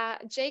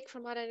 Jake,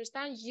 from what I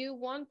understand, you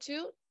want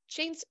to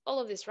change all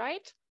of this,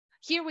 right?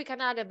 Here we can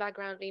add a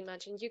background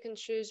image and you can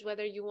choose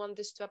whether you want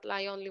this to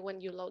apply only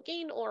when you log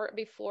in or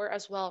before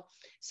as well.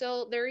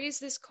 So there is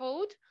this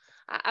code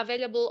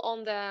available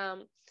on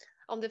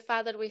the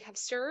file that we have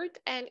shared,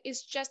 and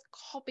it's just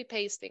copy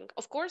pasting.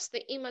 Of course,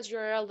 the image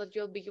URL that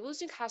you'll be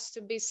using has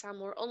to be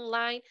somewhere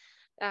online.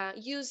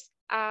 Use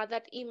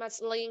that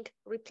image link,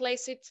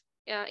 replace it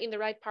in the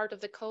right part of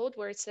the code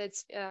where it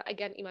says,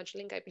 again, image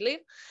link, I believe,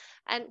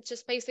 and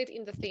just paste it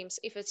in the themes.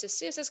 If it's a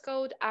CSS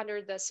code,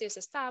 under the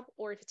CSS tab,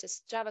 or if it's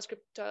a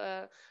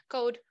JavaScript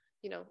code,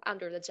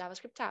 under the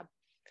JavaScript tab.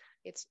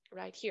 It's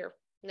right here,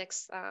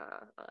 next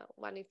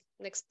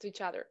next to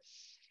each other.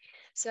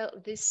 So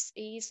this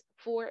is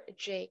for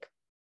Jake.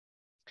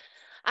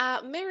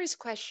 Mary's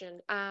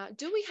question,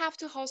 do we have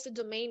to host a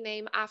domain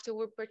name after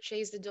we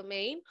purchase the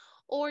domain,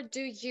 or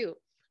do you?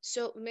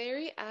 So,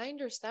 Mary, I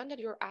understand that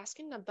you're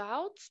asking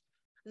about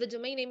the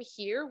domain name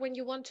here when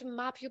you want to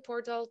map your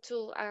portal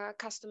to a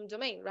custom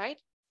domain,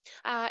 right?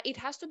 It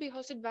has to be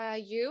hosted by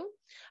you.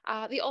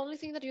 The only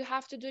thing that you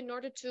have to do in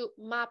order to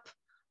map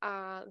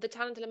the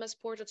Talent LMS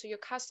portal to your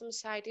custom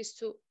site is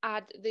to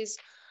add these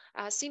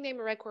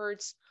CNAME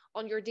records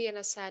on your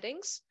DNS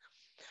settings.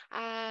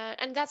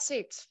 And that's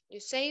it. You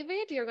save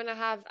it, you're going to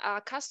have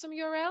a custom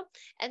URL,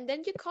 and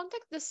then you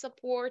contact the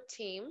support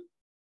team.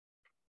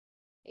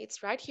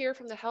 It's right here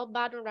from the help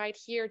button right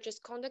here.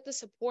 Just contact the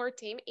support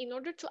team in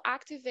order to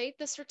activate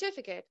the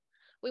certificate.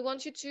 We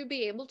want you to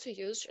be able to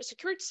use a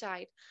secured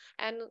site,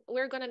 and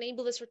we're going to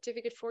enable the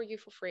certificate for you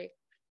for free.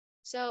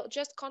 So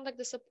just contact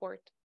the support.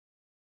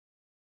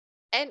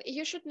 And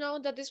you should know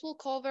that this will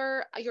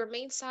cover your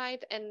main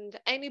site and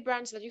any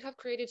branch that you have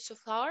created so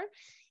far.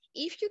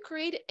 If you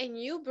create a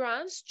new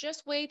branch,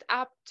 just wait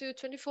up to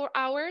 24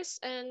 hours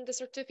and the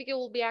certificate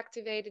will be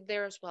activated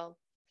there as well.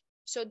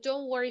 So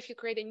don't worry if you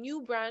create a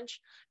new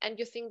branch and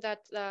you think that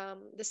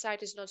the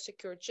site is not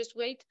secure. Just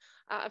wait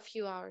a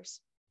few hours.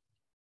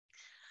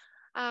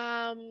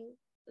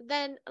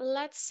 Then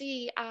let's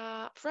see,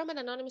 from an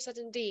anonymous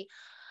attendee.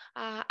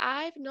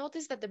 I've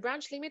noticed that the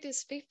branch limit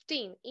is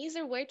 15. Is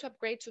there a way to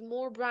upgrade to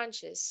more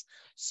branches?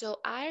 So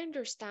I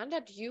understand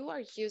that you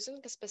are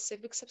using a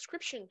specific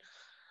subscription.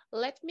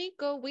 Let me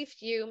go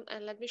with you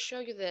and let me show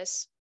you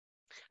this.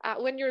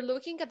 When you're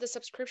looking at the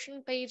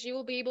subscription page, you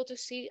will be able to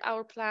see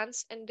our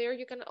plans, and there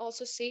you can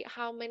also see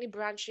how many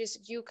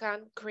branches you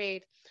can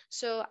create.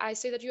 So I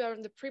say that you are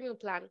on the premium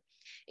plan.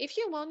 If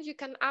you want, you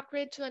can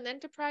upgrade to an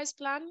enterprise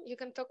plan. You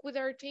can talk with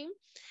our team,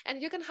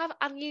 and you can have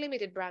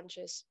unlimited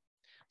branches.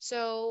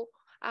 So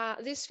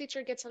this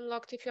feature gets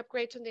unlocked if you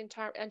upgrade to the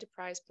entire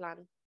enterprise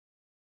plan.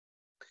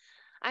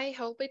 I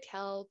hope it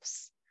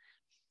helps.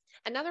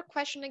 Another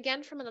question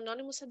again from an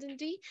anonymous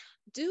attendee.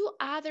 Do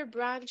other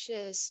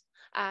branches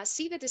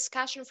see the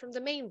discussion from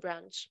the main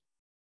branch?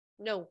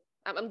 No.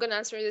 I'm going to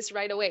answer this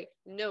right away.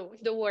 No,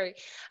 don't worry.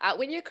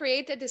 When you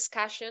create a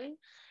discussion,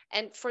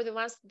 and for the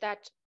ones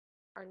that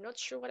are not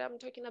sure what I'm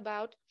talking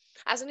about,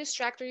 as an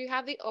instructor, you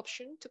have the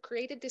option to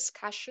create a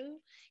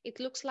discussion. It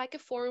looks like a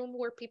forum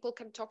where people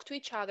can talk to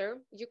each other.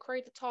 You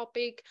create a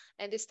topic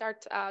and they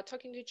start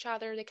talking to each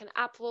other. They can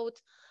upload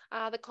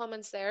the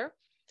comments there.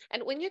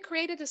 And when you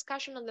create a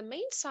discussion on the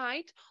main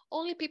site,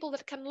 only people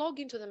that can log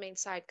into the main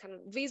site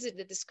can visit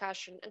the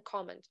discussion and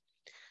comment.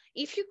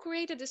 If you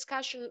create a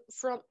discussion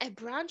from a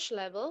branch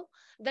level,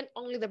 then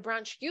only the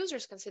branch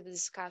users can see the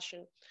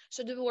discussion.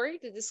 So don't worry,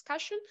 the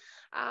discussion,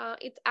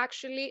 it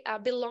actually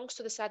belongs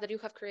to the site that you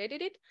have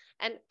created it,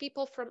 and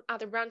people from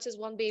other branches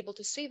won't be able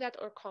to see that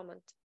or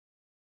comment.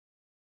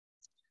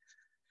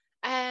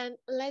 And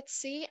let's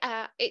see,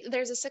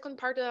 there's a second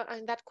part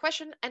in that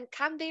question. And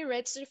can they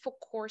register for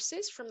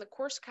courses from the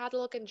course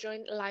catalog and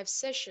join live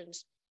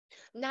sessions?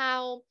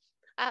 Now,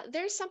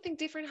 there's something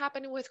different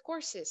happening with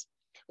courses.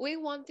 We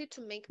wanted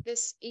to make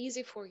this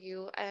easy for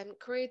you and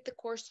create the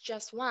course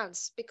just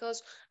once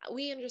because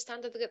we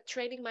understand that the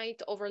training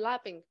might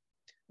overlapping.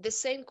 The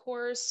same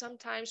course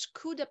sometimes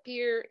could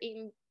appear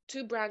in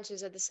two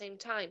branches at the same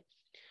time.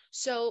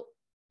 So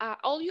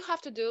all you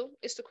have to do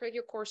is to create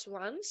your course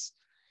once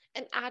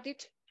and add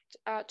it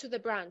to the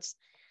branch.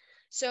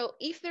 So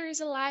if there is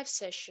a live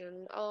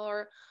session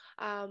or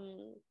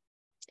um,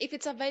 if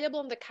it's available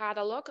in the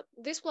catalog,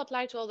 this will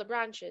apply to all the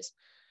branches.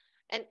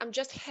 And I'm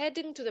just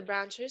heading to the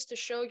branches to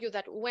show you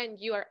that when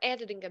you are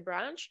editing a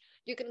branch,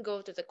 you can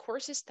go to the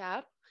courses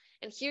tab.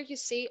 And here you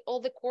see all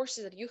the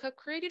courses that you have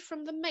created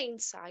from the main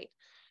site.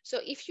 So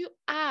if you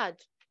add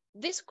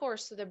this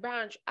course to the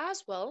branch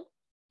as well,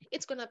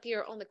 it's going to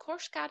appear on the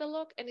course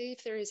catalog. And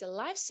if there is a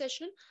live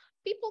session,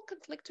 people can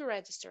click to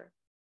register.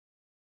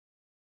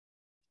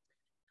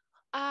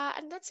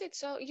 And that's it.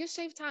 So you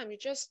save time. You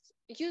just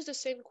use the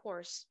same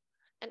course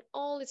and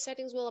all its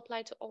settings will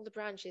apply to all the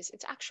branches.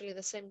 It's actually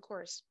the same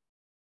course.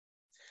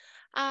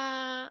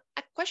 A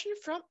question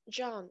from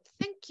John.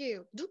 Thank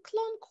you. Do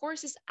clone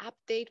courses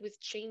update with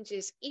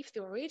changes if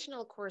the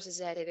original course is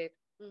edited?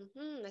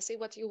 I see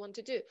what you want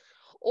to do.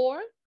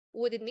 Or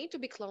would it need to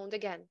be cloned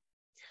again?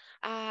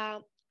 Uh,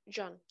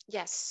 John,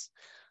 yes.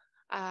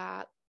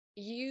 Uh,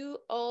 you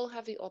all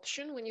have the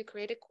option when you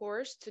create a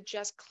course to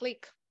just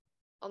click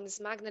on this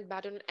magnet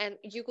button and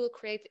you will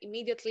create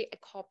immediately a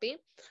copy,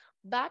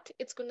 but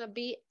it's going to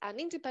be an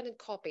independent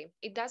copy.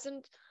 It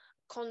doesn't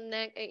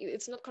connect,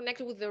 it's not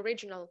connected with the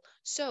original.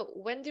 So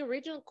when the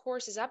original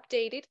course is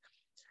updated,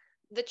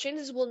 the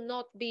changes will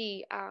not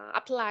be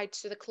applied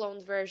to the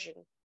cloned version.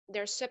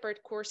 They're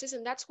separate courses,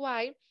 and that's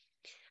why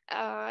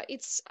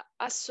it's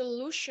a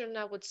solution,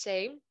 I would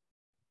say,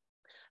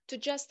 to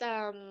just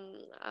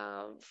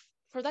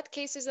for that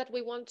cases that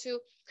we want to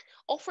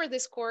offer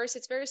this course.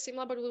 It's very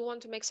similar, but we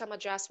want to make some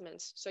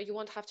adjustments so you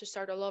won't have to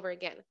start all over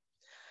again.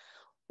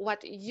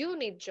 What you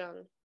need,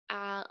 John,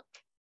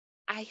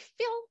 I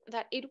feel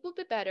that it would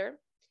be better.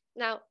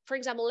 Now, for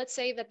example, let's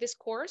say that this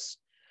course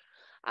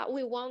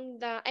We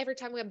want every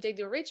time we update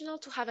the original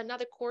to have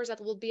another course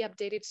that will be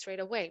updated straight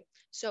away.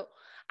 So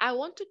I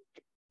want to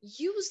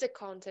use the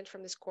content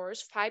from this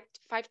course,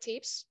 five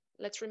tips.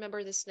 Let's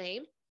remember this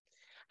name.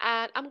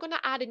 And I'm going to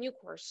add a new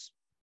course.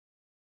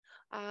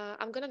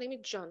 I'm going to name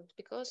it John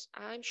because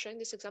I'm showing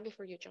this example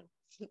for you, John.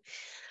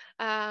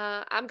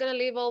 I'm going to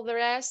leave all the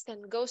rest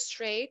and go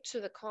straight to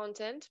the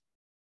content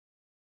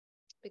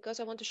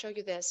because I want to show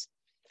you this.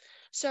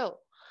 So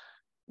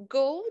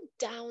go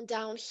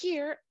down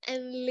here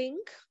and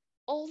link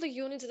all the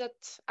units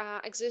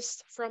that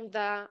exist from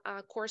the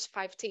course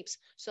 5 tips.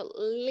 So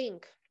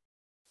link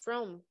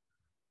from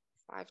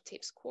 5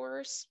 tips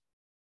course.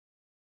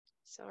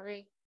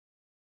 Sorry,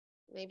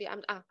 maybe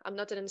I'm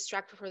not an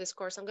instructor for this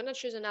course. I'm going to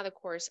choose another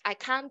course. I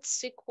can't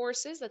see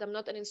courses that I'm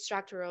not an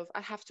instructor of.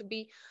 I have to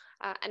be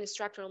an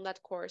instructor on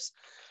that course.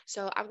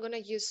 So I'm going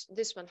to use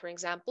this one, for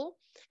example,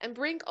 and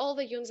bring all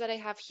the units that I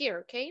have here,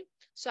 okay?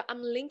 So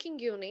I'm linking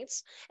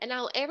units, and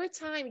now every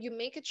time you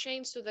make a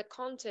change to the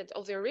content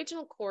of the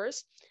original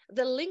course,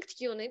 the linked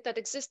unit that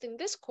exists in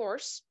this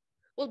course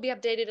will be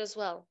updated as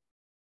well.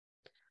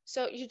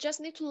 So you just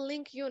need to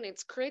link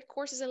units, create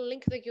courses and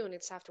link the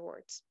units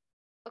afterwards,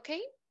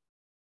 okay?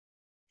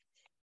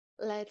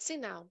 Let's see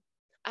now.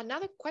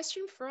 Another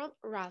question from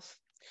Ralph.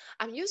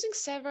 I'm using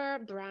several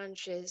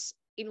branches.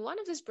 In one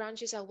of these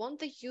branches, I want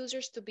the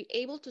users to be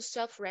able to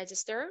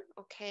self-register,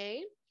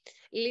 okay?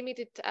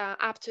 Limited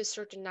up to a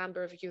certain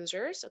number of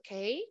users,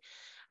 okay?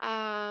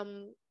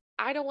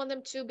 I don't want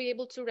them to be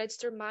able to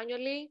register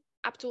manually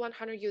up to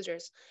 100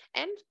 users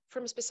and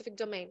from a specific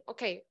domain.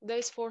 Okay,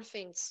 there's 4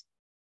 things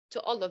to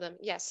all of them.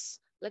 Yes,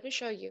 let me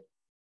show you.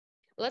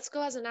 Let's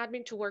go as an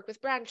admin to work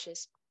with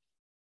branches.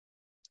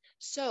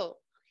 So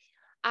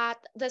at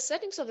the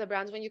settings of the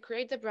branch, when you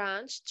create the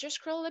branch, just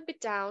scroll a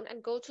bit down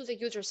and go to the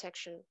user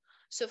section.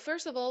 So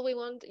first of all, we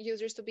want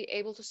users to be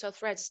able to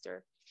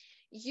self-register.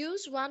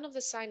 Use one of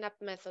the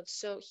sign-up methods.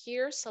 So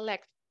here,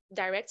 select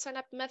direct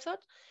sign-up method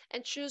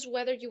and choose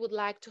whether you would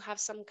like to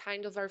have some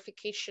kind of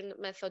verification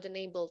method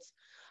enabled.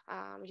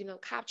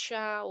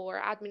 CAPTCHA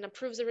or admin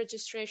approves the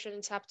registration,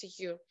 it's up to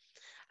you.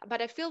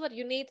 But I feel that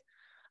you need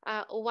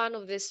one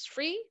of these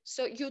free,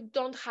 so you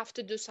don't have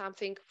to do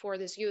something for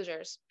these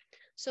users.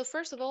 So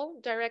first of all,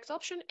 direct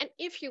option, and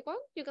if you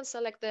want, you can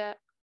select the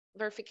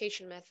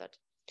verification method.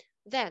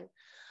 Then,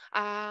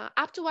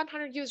 up to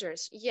 100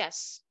 users,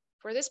 yes.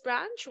 For this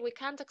branch, we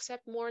can't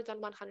accept more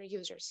than 100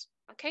 users,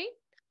 okay?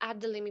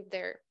 Add the limit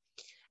there.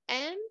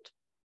 And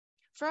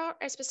for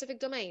a specific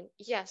domain,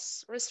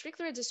 yes, restrict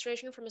the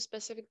registration from a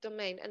specific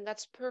domain, and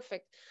that's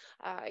perfect.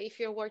 If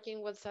you're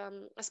working with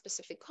a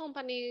specific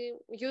company,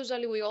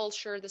 usually we all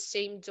share the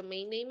same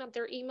domain name at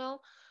their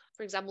email.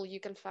 For example, you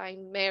can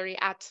find Mary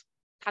at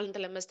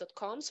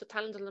talentlms.com. So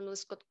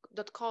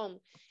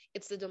talentlms.com,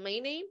 it's the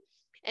domain name.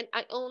 And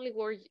I only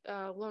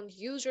want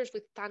users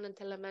with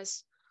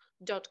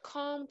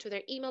talentlms.com to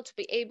their email to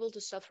be able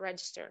to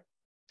self-register.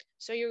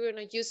 So you're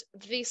going to use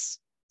this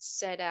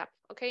setup,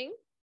 okay?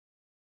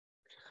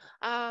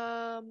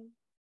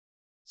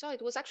 So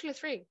it was actually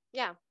 3.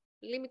 Yeah,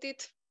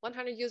 limited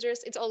 100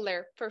 users. It's all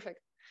there. Perfect.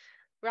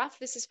 Ralph,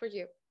 this is for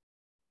you.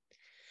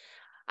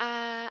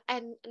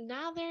 And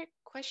another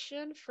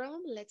question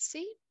from, let's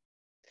see,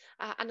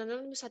 an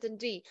anonymous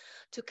attendee.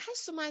 To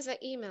customize the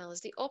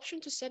emails, the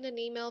option to send an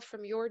email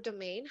from your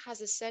domain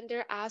has a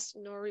sender as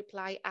no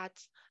reply at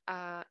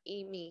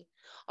email.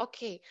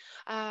 Okay,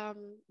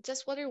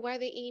 just wonder why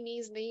the email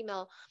is in the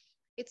email.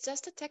 It's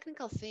just a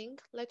technical thing.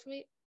 Let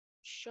me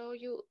show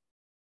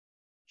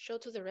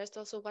to the rest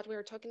also what we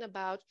are talking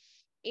about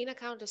in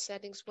account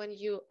settings. When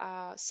you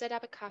set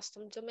up a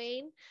custom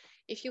domain,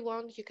 if you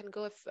want, you can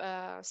go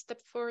a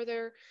step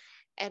further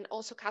and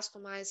also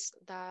customize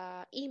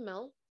the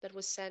email that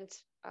was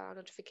sent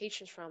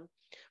notifications from.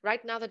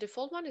 Right now, the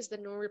default one is the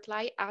no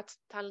reply at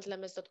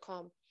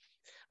talentlms.com.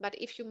 But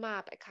if you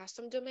map a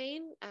custom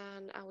domain,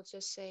 and I would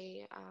just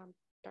say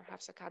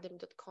perhaps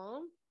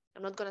academy.com,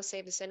 I'm not going to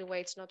save this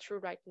anyway, it's not true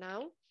right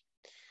now.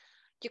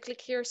 You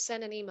click here,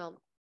 send an email.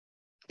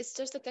 It's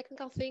just a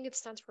technical thing. It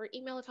stands for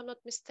email, if I'm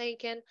not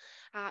mistaken.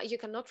 You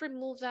cannot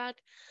remove that.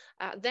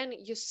 Then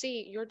you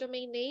see your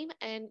domain name,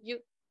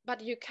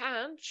 but you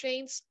can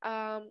change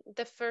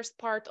the first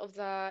part of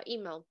the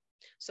email.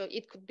 So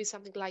it could be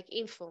something like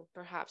info,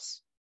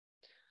 perhaps.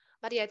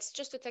 But yeah, it's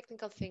just a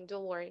technical thing.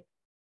 Don't worry.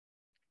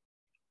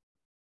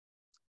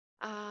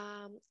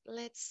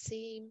 Let's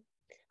see.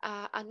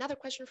 Another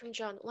question from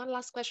John. One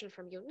last question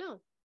from you.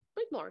 No,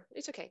 read more.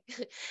 It's okay.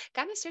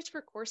 Can I search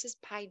for courses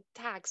by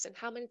tags, and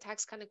how many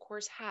tags can a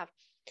course have?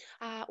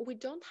 We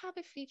don't have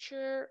a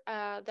feature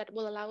that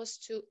will allow us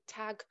to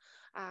tag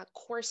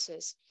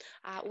courses.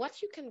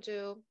 What you can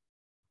do,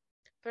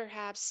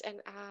 perhaps,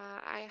 and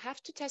I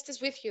have to test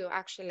this with you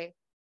actually.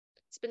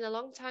 It's been a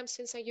long time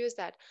since I used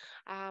that.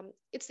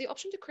 It's the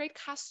option to create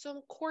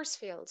custom course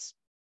fields.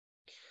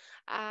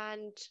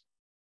 And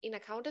in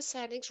account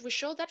settings, we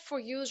show that for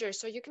users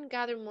so you can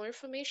gather more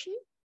information.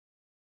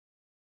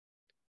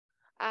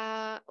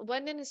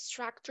 When an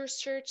instructor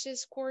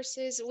searches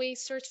courses, we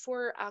search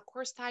for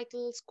course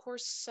titles,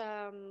 course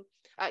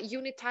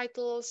unit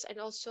titles, and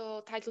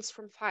also titles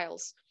from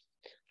files.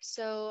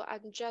 So I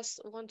just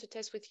want to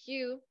test with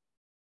you.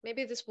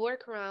 Maybe this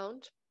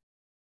workaround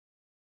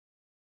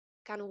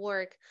can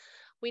work.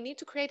 We need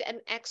to create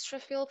an extra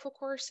field for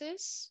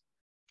courses.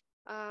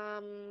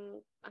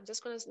 I'm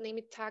just going to name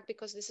it tag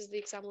because this is the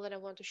example that I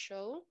want to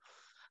show.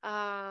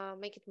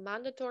 Make it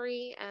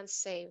mandatory and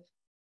save.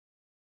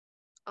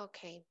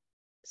 Okay,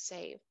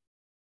 save.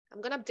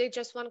 I'm going to update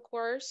just one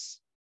course.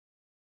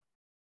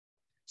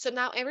 So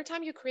now every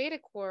time you create a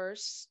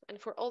course, and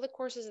for all the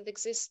courses that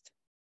exist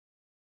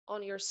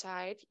on your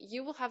site,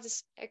 you will have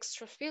this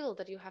extra field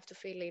that you have to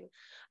fill in.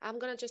 I'm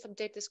going to just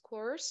update this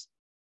course.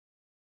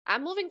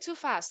 I'm moving too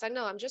fast. I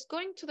know. I'm just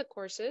going to the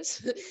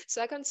courses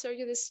so I can show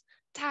you this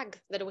tag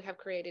that we have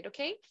created.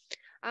 Okay.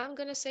 I'm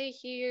going to say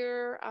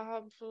here,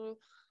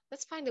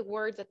 let's find a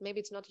word that maybe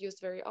it's not used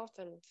very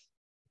often.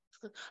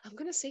 I'm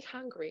going to say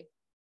hungry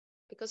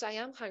because I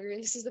am hungry.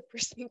 And this is the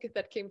first thing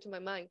that came to my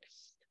mind.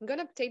 I'm going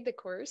to update the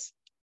course.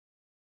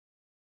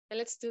 And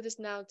let's do this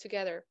now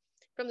together.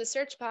 From the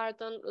search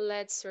button,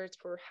 let's search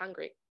for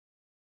hungry.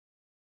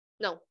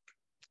 No.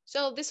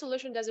 So this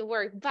solution doesn't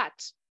work,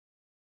 but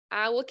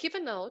I will keep a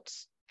note.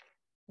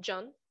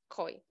 John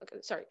Coy. Okay,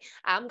 sorry.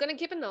 I'm going to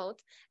keep a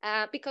note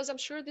because I'm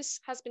sure this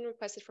has been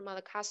requested from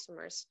other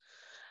customers.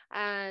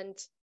 And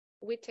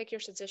we take your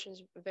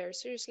suggestions very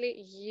seriously.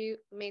 You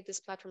made this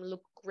platform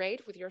look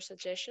great with your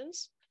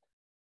suggestions.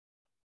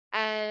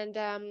 And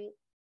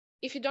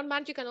if you don't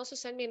mind, you can also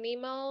send me an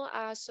email.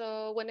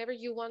 So whenever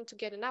you want to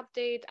get an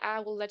update, I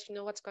will let you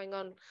know what's going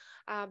on.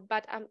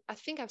 But I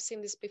think I've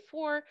seen this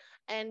before,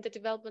 and the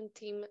development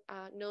team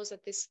knows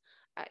that this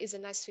is a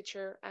nice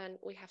feature, and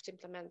we have to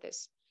implement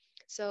this.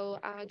 So,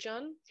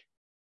 John,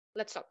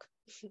 let's talk.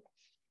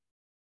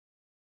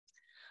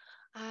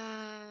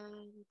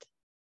 And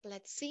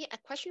let's see, a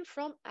question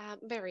from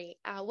Mary.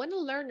 When a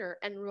learner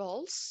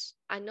enrolls,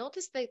 I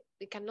noticed that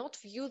they cannot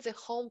view the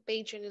home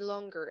page any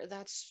longer.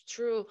 That's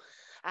true.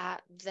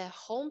 The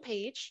home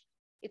page,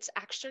 it's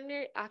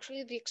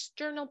actually the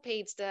external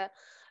page, the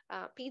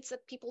page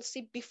that people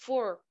see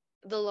before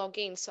the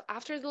login. So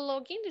after the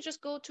login, they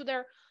just go to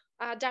their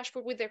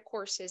dashboard with their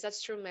courses.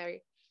 That's true,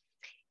 Mary.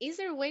 Is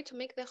there a way to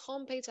make the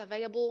home page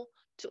available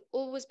to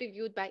always be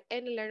viewed by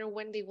any learner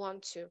when they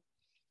want to?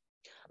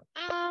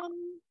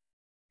 Um,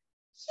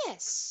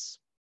 yes.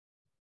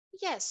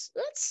 Yes,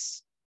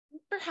 let's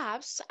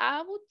perhaps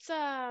I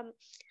would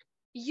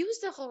use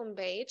the home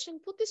page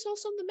and put this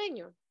also on the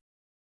menu.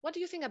 What do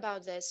you think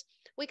about this?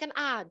 We can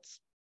add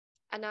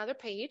another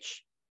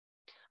page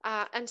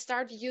and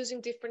start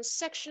using different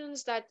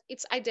sections that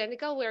it's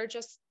identical. We're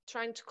just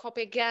trying to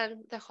copy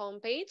again the home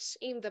page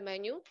in the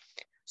menu.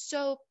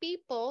 So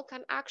people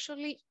can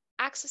actually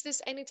access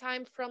this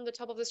anytime from the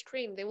top of the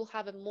screen. They will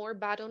have a more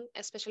button,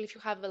 especially if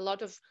you have a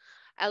lot of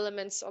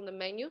elements on the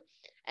menu,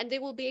 and they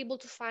will be able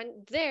to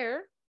find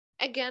there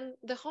again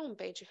the home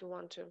page if you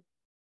want to.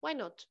 Why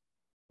not?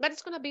 But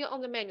it's going to be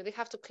on the menu. They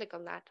have to click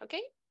on that,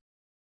 okay?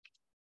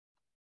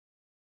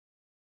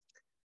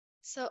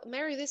 So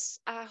Mary, this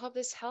I hope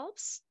this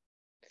helps.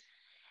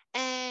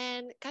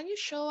 And can you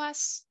show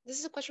us, this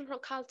is a question from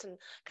Carlton,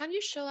 can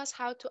you show us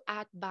how to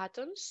add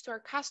buttons to our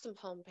custom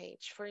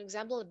homepage? For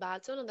example, a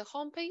button on the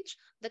homepage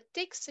that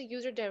takes the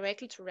user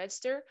directly to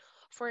register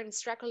for an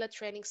instructor-led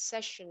training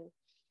session.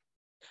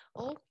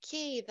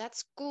 Okay,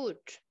 that's good.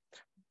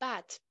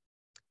 But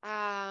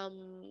I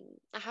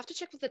have to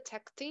check with the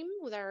tech team,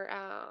 with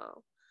our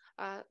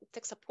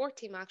tech support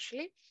team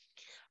actually,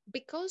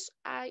 because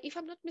if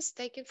I'm not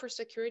mistaken, for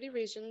security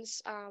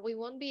reasons, we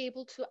won't be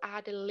able to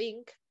add a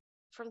link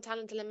from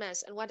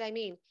TalentLMS. And what I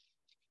mean,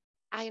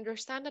 I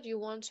understand that you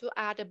want to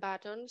add a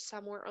button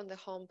somewhere on the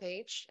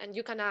homepage, and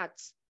you can add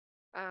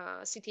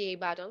CTA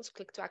buttons,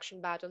 click to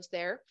action buttons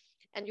there,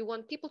 and you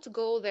want people to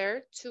go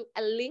there to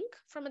a link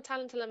from a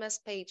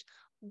TalentLMS page.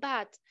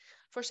 But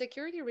for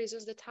security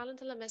reasons, the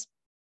TalentLMS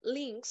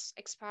links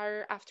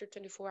expire after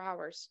 24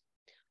 hours.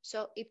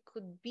 So it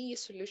could be a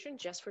solution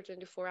just for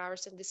 24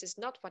 hours, and this is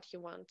not what you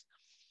want.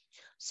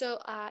 So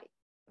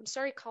I'm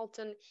sorry,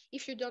 Carlton,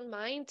 if you don't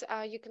mind,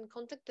 you can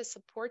contact the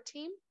support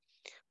team.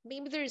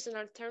 Maybe there is an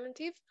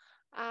alternative,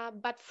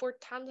 but for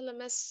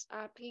TalentLMS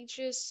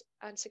pages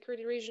and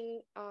security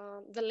region,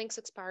 the links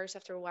expires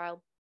after a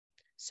while.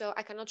 So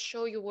I cannot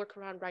show you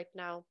workaround right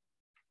now.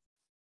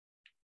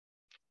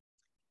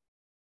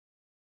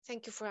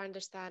 Thank you for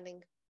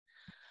understanding.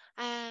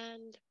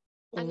 And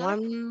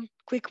another One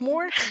quick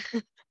more.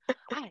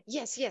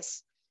 yes,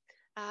 yes.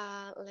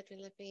 Let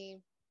me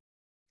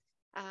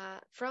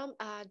from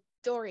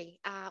Dory.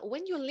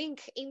 When you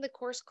link in the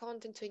course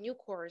content to a new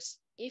course,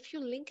 if you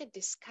link a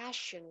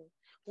discussion,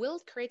 will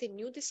it create a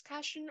new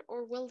discussion,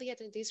 or will the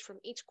attendees from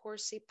each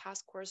course see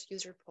past course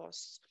user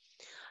posts?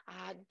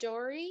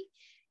 Dory,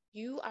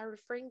 you are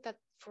referring that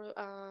for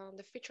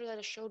the feature that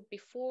I showed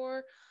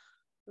before.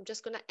 I'm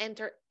just going to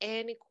enter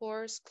any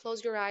course,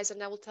 close your eyes,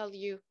 and I will tell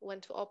you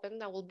when to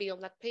open. I will be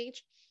on that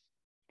page.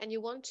 and you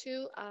want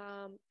to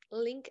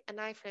link an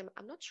iframe.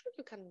 I'm not sure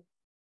you can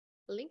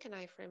link an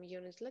iframe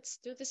unit. Let's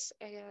do this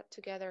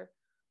together.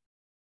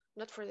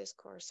 Not for this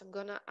course. I'm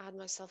gonna add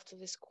myself to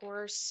this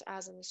course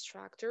as an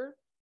instructor.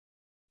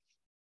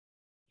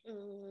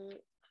 Mm,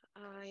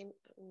 I'm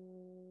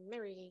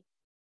Mary.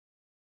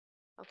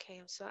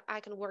 Okay, so I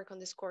can work on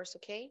this course,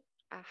 okay?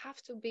 I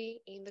have to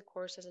be in the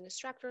course as an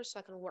instructor so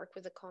I can work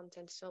with the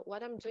content. So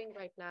what I'm doing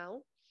right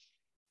now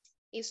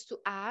is to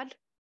add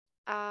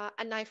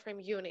an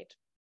iframe unit.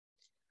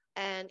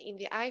 And in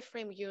the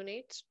iframe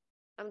unit,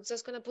 I'm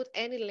just going to put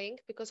any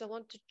link because I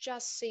want to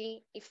just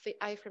see if the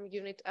iframe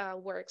unit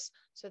works.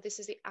 So this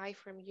is the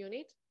iframe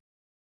unit.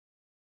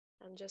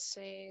 I'm just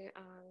saying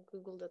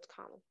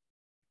google.com.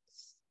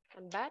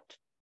 Embed.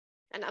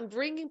 And I'm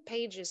bringing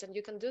pages, and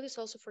you can do this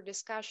also for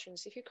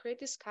discussions. If you create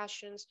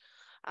discussions,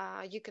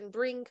 you can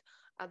bring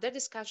the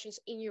discussions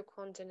in your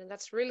content, and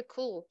that's really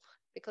cool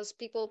because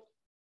people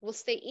will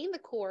stay in the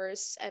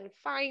course and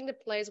find a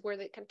place where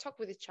they can talk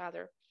with each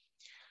other.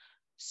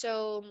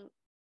 So,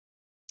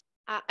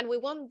 and we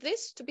want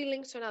this to be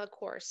linked to another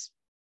course.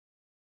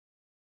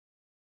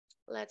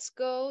 Let's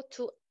go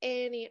to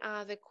any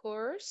other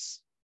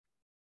course.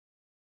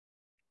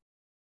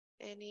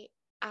 Any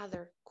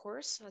other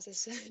course, as I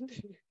said.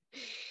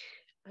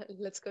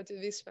 Let's go to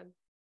this one.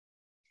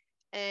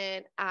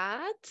 And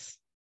add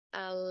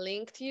a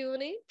linked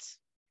unit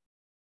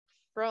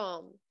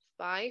from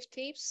 5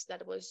 tips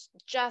that was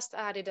just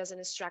added as an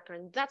instructor.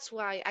 And that's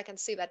why I can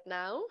see that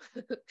now.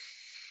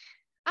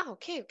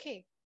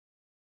 Okay.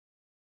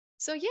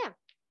 So yeah,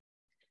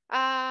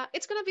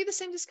 it's going to be the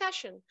same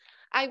discussion.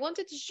 I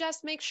wanted to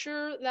just make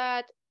sure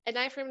that an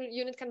iframe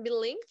unit can be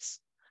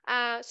linked.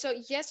 So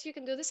yes, you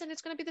can do this, and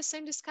it's going to be the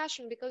same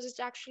discussion because it's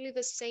actually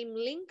the same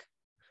link.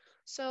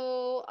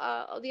 So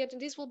the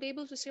attendees will be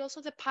able to see also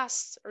the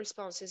past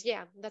responses.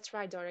 Yeah, that's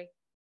right, Dory.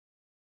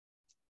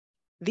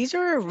 These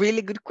are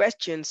really good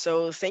questions.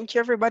 So thank you,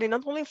 everybody,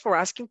 not only for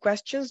asking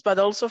questions, but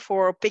also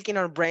for picking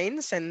our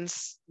brains. And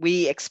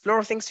we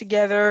explore things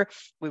together,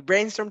 we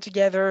brainstorm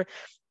together.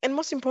 And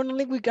most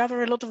importantly, we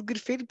gather a lot of good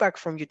feedback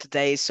from you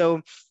today.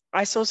 So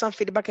I saw some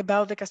feedback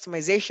about the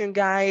customization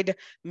guide.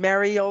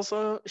 Mary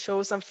also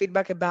showed some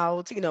feedback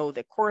about,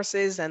 the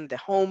courses and the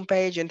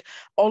homepage and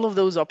all of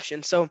those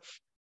options. So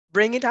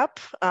bring it up,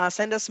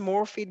 send us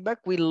more feedback.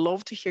 We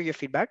love to hear your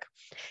feedback.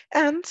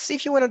 And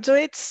if you want to do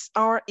it,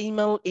 our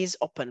email is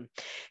open.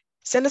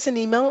 Send us an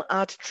email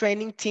at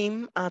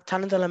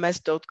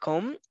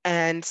trainingteam@talentlms.com,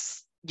 and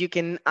you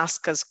can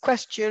ask us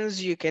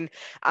questions, you can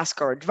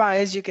ask our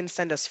advice, you can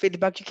send us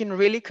feedback, you can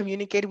really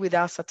communicate with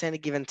us at any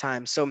given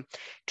time. So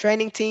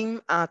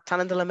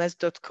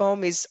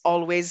trainingteam@talentlms.com is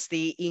always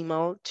the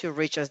email to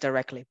reach us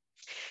directly.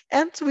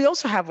 And we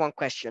also have one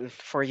question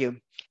for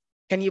you.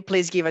 Can you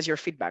please give us your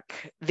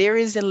feedback? There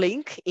is a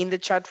link in the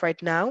chat right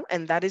now,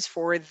 and that is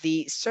for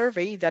the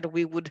survey that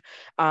we would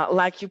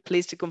like you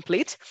please to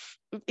complete.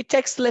 It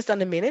takes less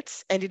than a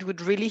minute, and it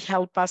would really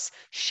help us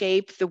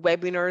shape the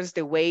webinars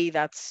the way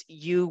that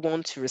you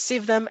want to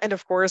receive them. And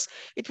of course,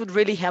 it would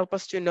really help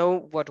us to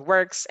know what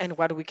works and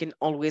what we can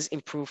always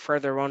improve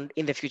further on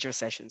in the future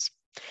sessions.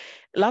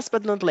 Last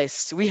but not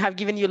least, we have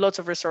given you lots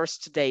of resources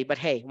today, but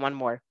hey, one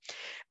more.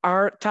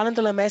 Our Talent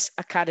LMS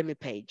Academy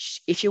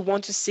page. If you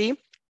want to see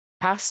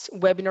past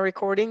webinar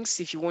recordings,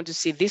 if you want to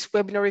see this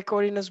webinar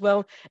recording as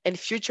well, and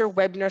future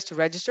webinars to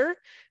register,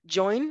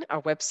 join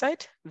our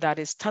website. That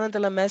is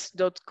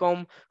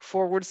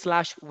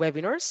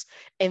talentlms.com/webinars.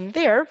 And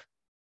there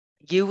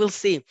you will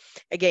see,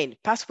 again,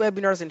 past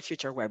webinars and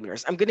future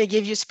webinars. I'm going to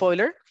give you a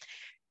spoiler.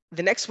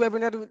 The next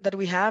webinar that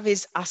we have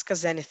is Ask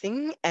Us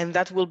Anything, and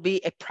that will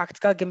be a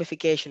practical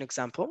gamification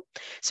example.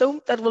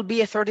 So that will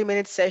be a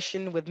 30-minute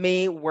session with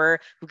me where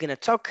we're going to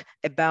talk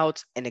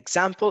about an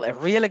example, a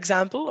real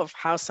example of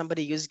how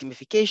somebody uses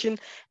gamification,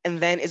 and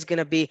then it's going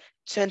to be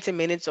 20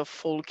 minutes of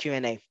full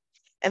Q&A.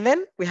 And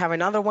then we have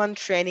another one,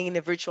 training in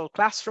a virtual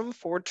classroom,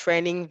 for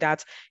training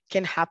that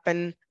can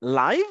happen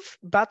live,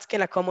 but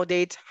can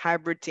accommodate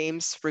hybrid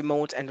teams,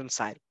 remote and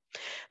on-site.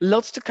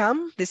 Lots to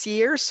come this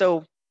year,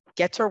 so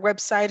get to our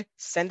website,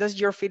 send us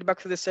your feedback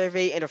through the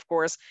survey, and of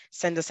course,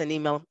 send us an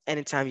email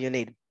anytime you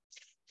need.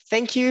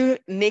 Thank you,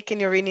 Nick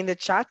and Irene in the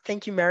chat.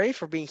 Thank you, Mary,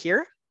 for being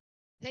here.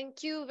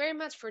 Thank you very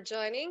much for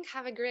joining.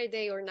 Have a great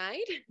day or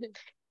night.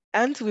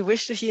 And we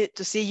wish to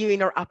see you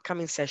in our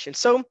upcoming session.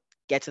 So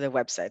get to the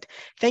website.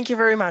 Thank you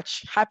very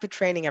much. Happy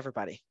training,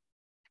 everybody.